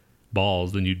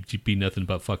balls, then you'd be nothing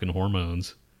but fucking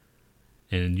hormones.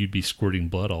 And you'd be squirting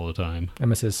blood all the time.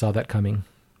 Emma says, saw that coming.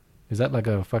 Is that like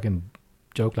a fucking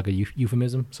joke, like a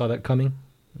euphemism? Saw that coming?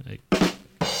 I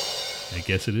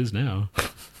guess it is now.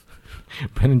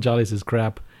 Brennan Jolly says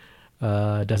crap.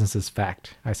 Dustin says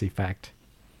fact. I say fact.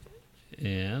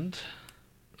 And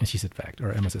she said fact,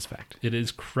 or Emma says fact. It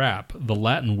is crap. The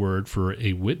Latin word for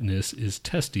a witness is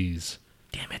testes.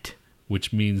 Damn it.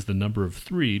 Which means the number of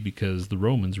 3 because the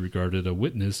Romans regarded a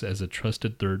witness as a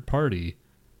trusted third party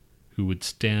who would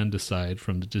stand aside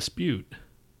from the dispute.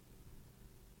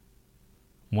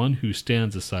 One who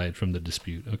stands aside from the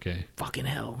dispute. Okay. Fucking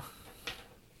hell.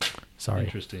 Sorry.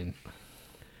 Interesting.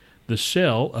 The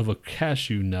shell of a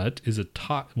cashew nut is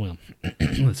well,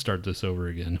 let's start this over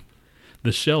again.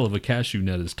 The shell of a cashew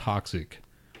nut is toxic,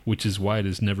 which is why it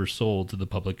is never sold to the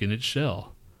public in its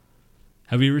shell.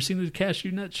 Have you ever seen a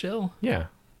cashew nut shell? Yeah.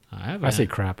 I haven't. I say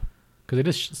crap. Because it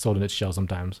is sold in its shell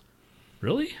sometimes.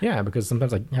 Really? Yeah, because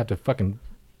sometimes I have to fucking,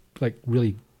 like,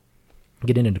 really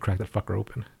get in and to crack that fucker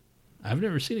open. I've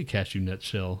never seen a cashew nut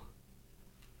shell.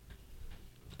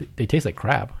 They taste like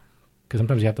crap. Because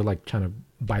sometimes you have to, like, try to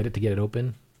bite it to get it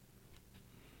open.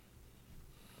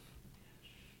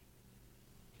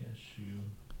 Cashew.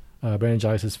 Brandon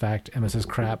Jolly says fact. Emma says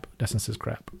crap. Dustin says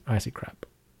crap. I say crap.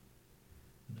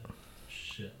 Nut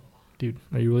shell. Dude,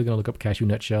 are you really going to look up cashew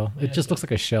nut shell? Yeah, it just looks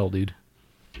like a shell, dude.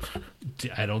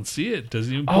 I don't see it.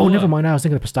 Doesn't even Oh, never mind. I was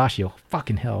thinking of pistachio.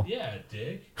 Fucking hell. Yeah,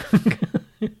 dick.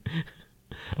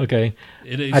 Okay.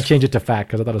 It is, I changed it to fact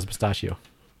because I thought it was pistachio.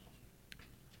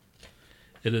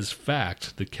 It is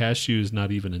fact. The cashew is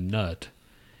not even a nut.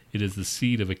 It is the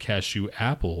seed of a cashew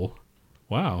apple.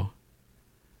 Wow.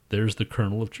 There's the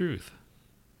kernel of truth.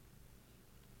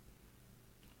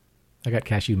 I got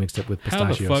cashew mixed up with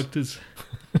pistachios. How the fuck does...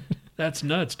 That's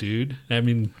nuts, dude. I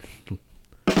mean...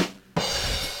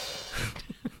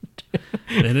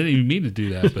 I didn't even mean to do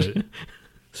that, but...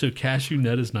 So cashew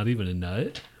nut is not even a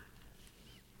nut?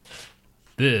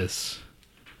 This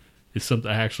is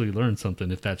something... I actually learned something,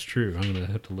 if that's true. I'm going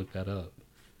to have to look that up.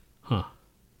 Huh.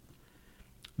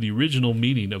 The original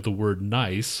meaning of the word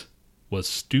nice was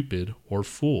stupid or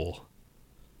fool.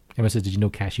 Emma says, did you know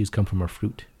cashews come from a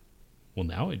fruit? Well,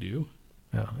 now I do.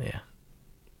 Oh, yeah.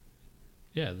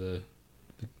 Yeah, the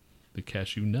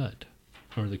cashew nut.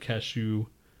 Or the cashew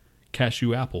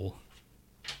apple.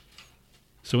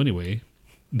 So anyway,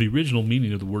 the original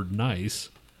meaning of the word nice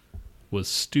was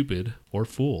stupid or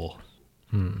fool.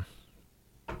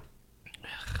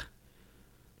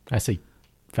 I say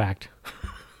fact.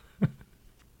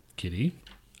 Kitty.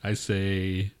 I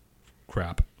say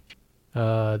crap.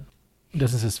 Dustin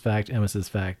says fact. Emma says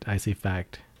fact. I say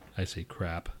fact. I say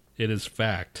crap. It is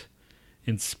fact.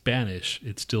 In Spanish,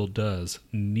 it still does.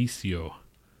 Necio.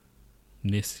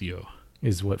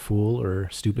 Is what, fool or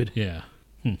stupid? Yeah.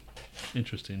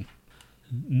 Interesting.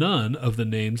 None of the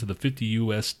names of the 50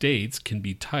 U.S. states can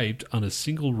be typed on a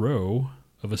single row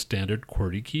of a standard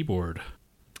QWERTY keyboard.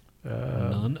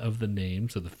 None of the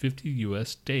names of the 50 U.S.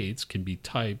 states can be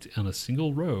typed on a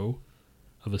single row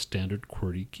of a standard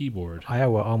QWERTY keyboard.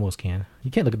 Iowa almost can.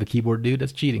 You can't look at the keyboard, dude.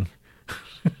 That's cheating.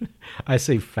 I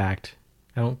say fact.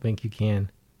 I don't think you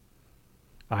can.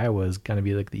 Iowa's gonna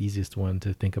be like the easiest one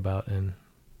to think about, and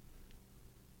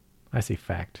I say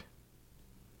fact.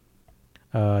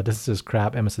 This says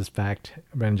crap. Emma says fact.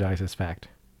 Brandon Jai says fact.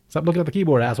 Stop looking at the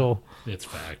keyboard, asshole. It's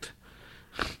fact.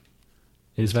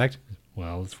 It is fact?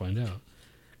 Well, let's find out.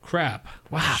 Crap.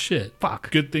 Wow. Shit.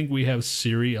 Fuck. Good thing we have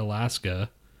Siri, Alaska.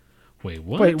 Wait,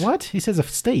 what? Wait, what? He says a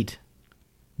state.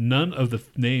 None of the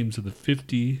names of the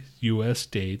 50 U.S.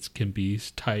 states can be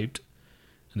typed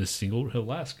in a single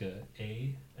Alaska.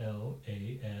 A-L-A-S-K-A.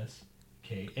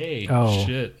 Oh.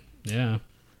 Shit. Yeah.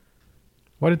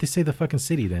 Why did they say the fucking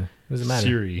city then? What does it matter?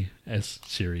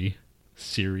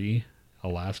 Siri,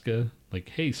 Alaska. Like,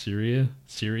 hey, Siri,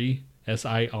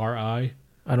 S-I-R-I.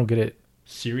 I don't get it.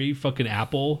 Siri, fucking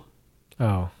Apple.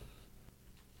 Oh.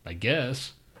 I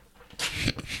guess.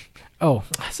 Oh,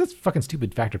 that's fucking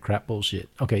stupid factor crap bullshit.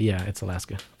 Okay, yeah, it's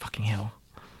Alaska. Fucking hell.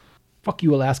 Fuck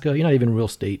you, Alaska. You're not even a real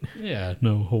state. Yeah,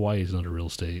 no, Hawaii is not a real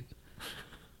state.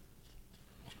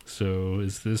 So,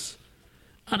 is this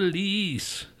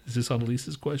Annalise? Is this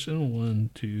Annalise's question? 1,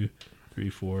 2, 3,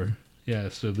 4. Yeah,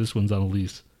 so this one's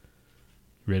Annalise.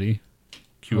 Ready?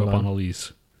 Cue Hold up on.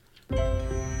 Annalise.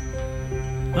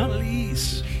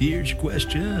 Annalise, here's your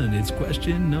question. It's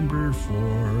question number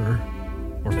 4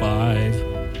 or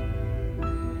 5.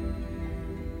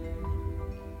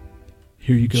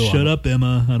 Here you go. Shut up,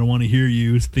 Emma. I don't want to hear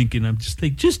you thinking. I'm just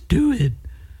like, just do it.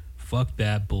 Fuck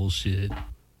that bullshit.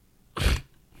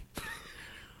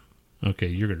 Okay,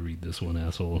 you're going to read this one,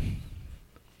 asshole.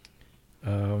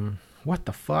 What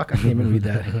the fuck? I can't even read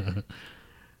that.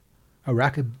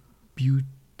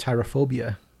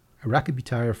 Arachibutyrophobia.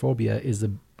 Arachibutyrophobia is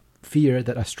the fear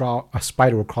that a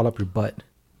spider will crawl up your butt.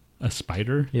 A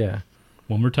spider? Yeah.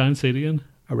 One more time, say it again.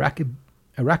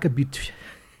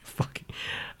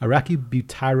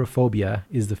 Arachibutyrophobia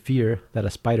is the fear that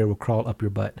a spider will crawl up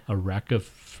your butt. Let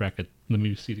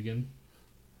me see it again.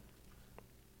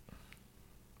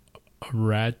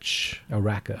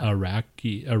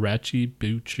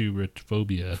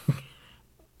 Arachibutyrophobia.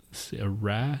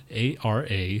 A-R-A-C-H-I.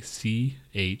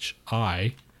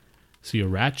 See,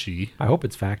 Arachi. I hope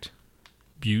it's fact.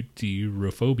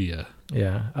 Butyrophobia.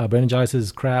 Yeah. Brandon Jai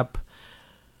says crap.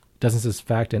 Dustin says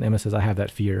fact, and Emma says I have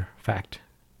that fear. Fact.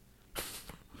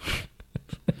 I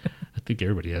think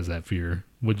everybody has that fear.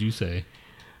 What'd you say?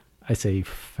 I say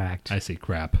fact. I say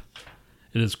crap.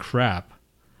 It is crap.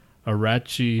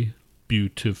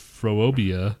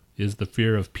 Arachibutyrophobia is the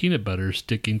fear of peanut butter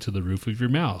sticking to the roof of your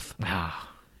mouth.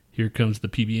 Here comes the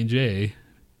PB&J.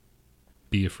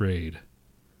 Be afraid.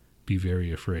 Be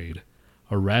very afraid.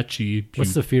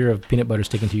 What's the fear of peanut butter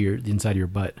sticking to the inside of your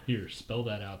butt? Here, spell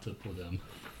that out for them.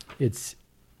 It's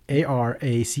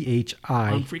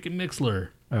A-R-A-C-H-I. On freaking Mixler.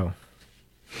 Oh.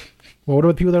 Well, what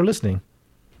about the people that are listening?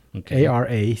 Okay.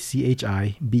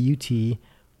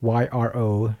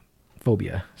 A-R-A-C-H-I-B-U-T-Y-R-O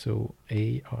phobia. So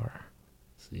A-R.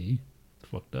 See? It's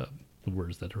fucked up. The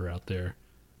words that are out there.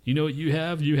 You know what you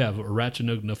have? You have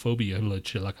arachnophobia.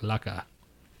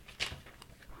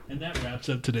 And that wraps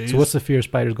up today's... So what's the fear of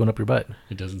spiders going up your butt?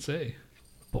 It doesn't say.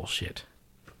 Bullshit.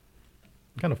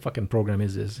 What kind of fucking program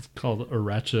is this? It's called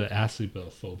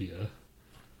arachiacibophobia.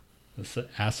 That's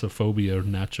acidophobia or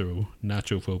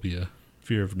nachophobia.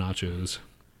 Fear of nachos.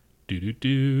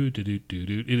 Do-do-do.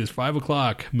 It is 5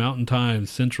 o'clock Mountain Time,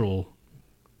 Central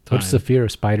Time. What's the fear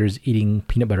of spiders eating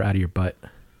peanut butter out of your butt?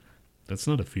 That's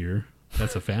not a fear.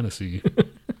 That's a fantasy.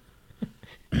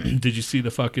 Did you see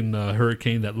the fucking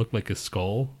hurricane that looked like a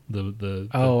skull?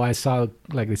 I saw,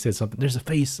 like they said something. There's a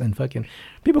face and fucking...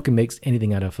 People can make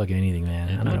anything out of fucking anything, man.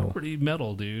 It I don't know. pretty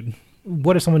metal, dude.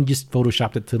 What if someone just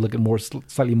photoshopped it to look at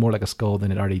slightly more like a skull than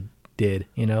it already did,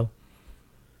 you know?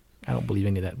 I don't believe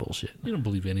any of that bullshit. You don't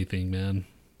believe anything, man.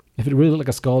 If it really looked like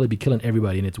a skull, it'd be killing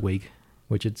everybody in its wake,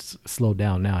 which it's slowed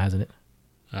down now, hasn't it?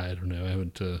 I don't know. I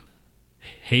haven't...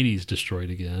 Hades destroyed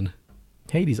again.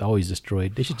 Hades always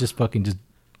destroyed. They should just fucking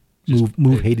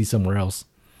move Hades somewhere else.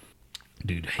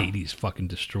 Dude, Hades fucking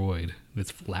destroyed.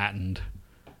 It's flattened.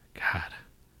 God.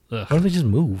 Ugh. Why don't they just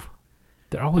move?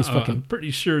 They're always fucking... I'm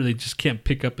pretty sure they just can't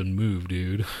pick up and move,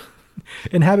 dude.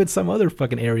 Inhabit some other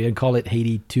fucking area and call it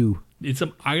Hades 2. It's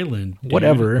an island, dude.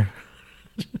 Whatever.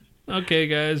 Okay,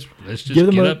 guys. Let's just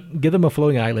give them a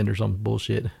floating island or some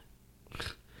bullshit.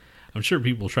 I'm sure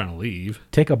people are trying to leave.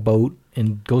 Take a boat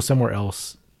and go somewhere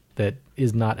else that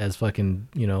is not as fucking,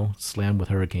 slammed with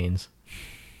hurricanes.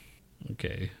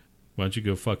 Okay. Why don't you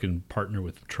go fucking partner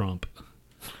with Trump?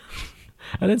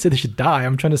 I didn't say they should die.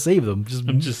 I'm trying to save them.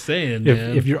 I'm just saying,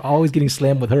 man. If you're always getting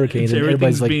slammed with hurricanes and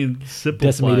everybody's like being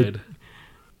decimated.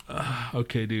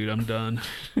 Okay, dude, I'm done.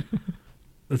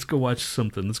 Let's go watch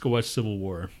something. Let's go watch Civil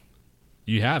War.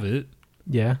 You have it.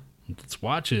 Yeah. Let's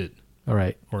watch it. All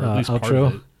right. Or at least outro. part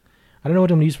of it. I don't know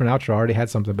what I'm going to use for an outro. I already had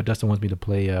something, but Dustin wants me to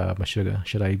play Meshuggah.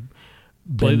 Should I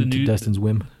Play bend to Dustin's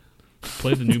whim?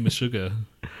 Play the new Meshuggah.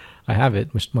 I have it.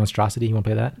 Monstrosity. You want to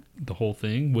play that? The whole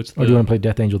thing? Or do you want to play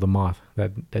Death Angel the Moth?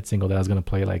 That single that I was going to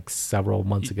play like several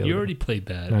months ago. You already played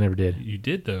that. No, I never did. You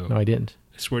did, though. No, I didn't.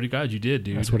 I swear to God, you did,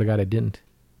 dude. I swear to God, I didn't.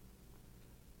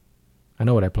 I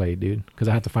know what I played, dude, because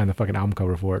I have to find the fucking album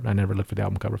cover for it. I never looked for the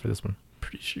album cover for this one.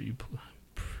 Pretty sure you played.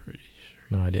 Pretty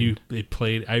sure. No, I didn't. It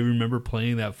played. I remember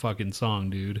playing that fucking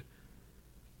song, dude.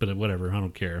 But whatever, I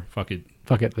don't care. Fuck it.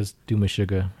 Fuck it. Let's do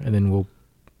Meshuggah, and then we'll,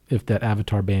 if that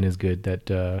Avatar band is good that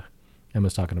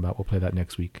Emma's talking about, we'll play that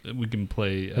next week. We can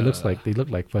play. It looks like they look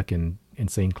like fucking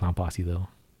Insane Clown Posse though.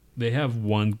 They have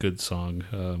one good song.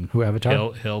 Who,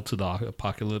 Avatar? Hail to the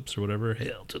Apocalypse or whatever.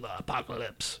 Hail to the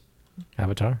Apocalypse.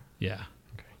 Avatar? Yeah.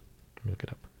 Okay. Let me look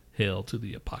it up. Hail to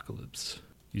the Apocalypse.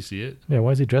 You see it? Yeah,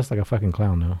 why is he dressed like a fucking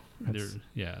clown though?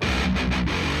 Yeah.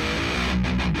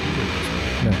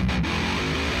 No.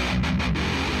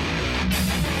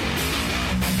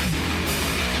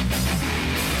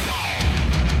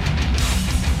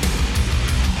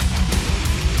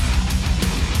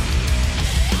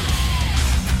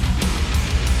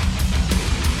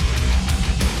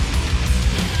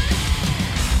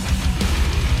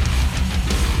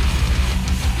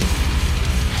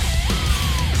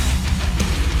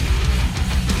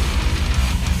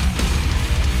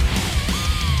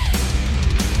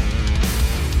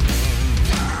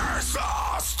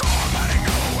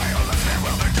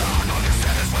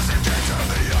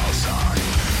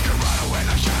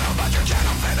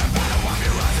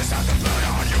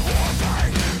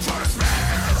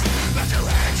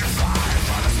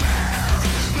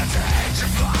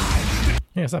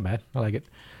 Yeah, it's not bad. I like it.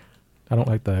 I don't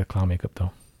like the clown makeup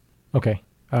though. Okay.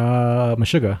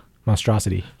 Meshuggah,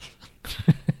 Monstrosity.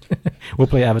 We'll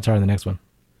play Avatar in the next one.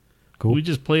 Cool. We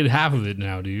just played half of it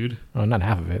now, dude. Oh, not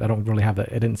half of it. I don't really have that.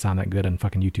 It didn't sound that good on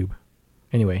fucking YouTube.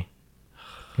 Anyway,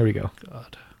 here we go.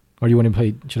 God. Or do you want to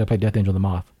play? Should I play Death Angel the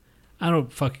Moth? I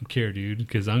don't fucking care, dude,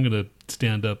 because I'm gonna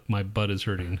stand up. My butt is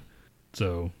hurting.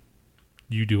 So,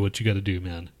 you do what you got to do,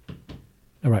 man.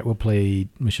 All right, we'll play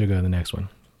Meshuggah in the next one.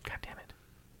 God damn it!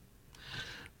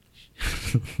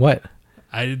 What?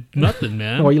 Nothing,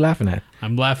 man. What are you laughing at?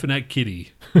 I'm laughing at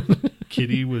Kitty.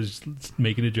 Kitty was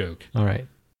making a joke. All right.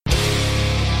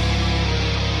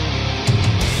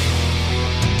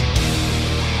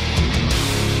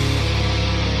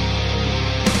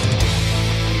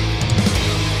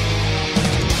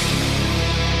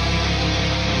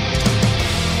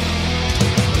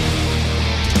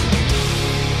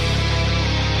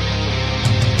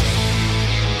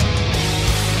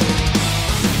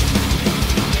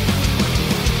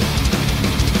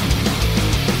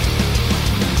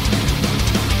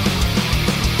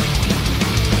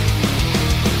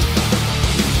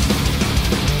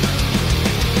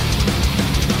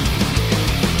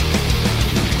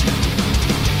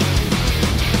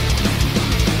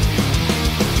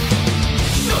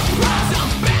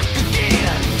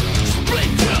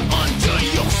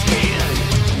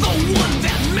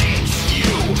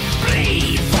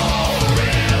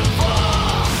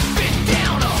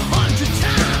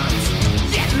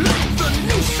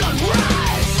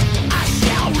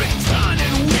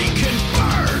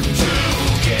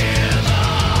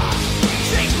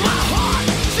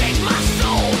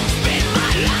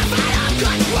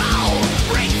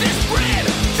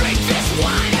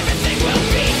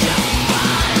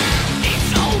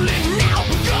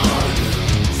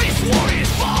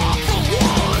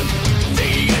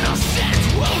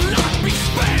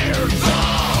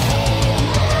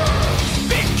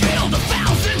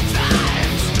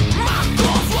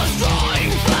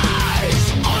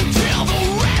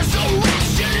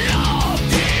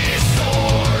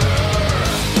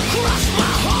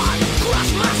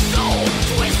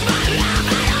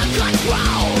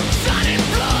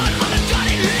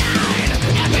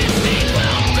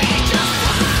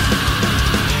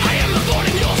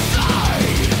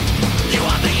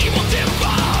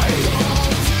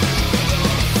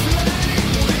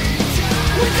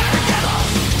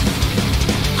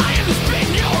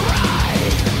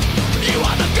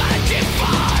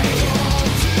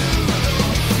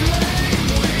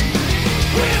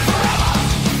 Forever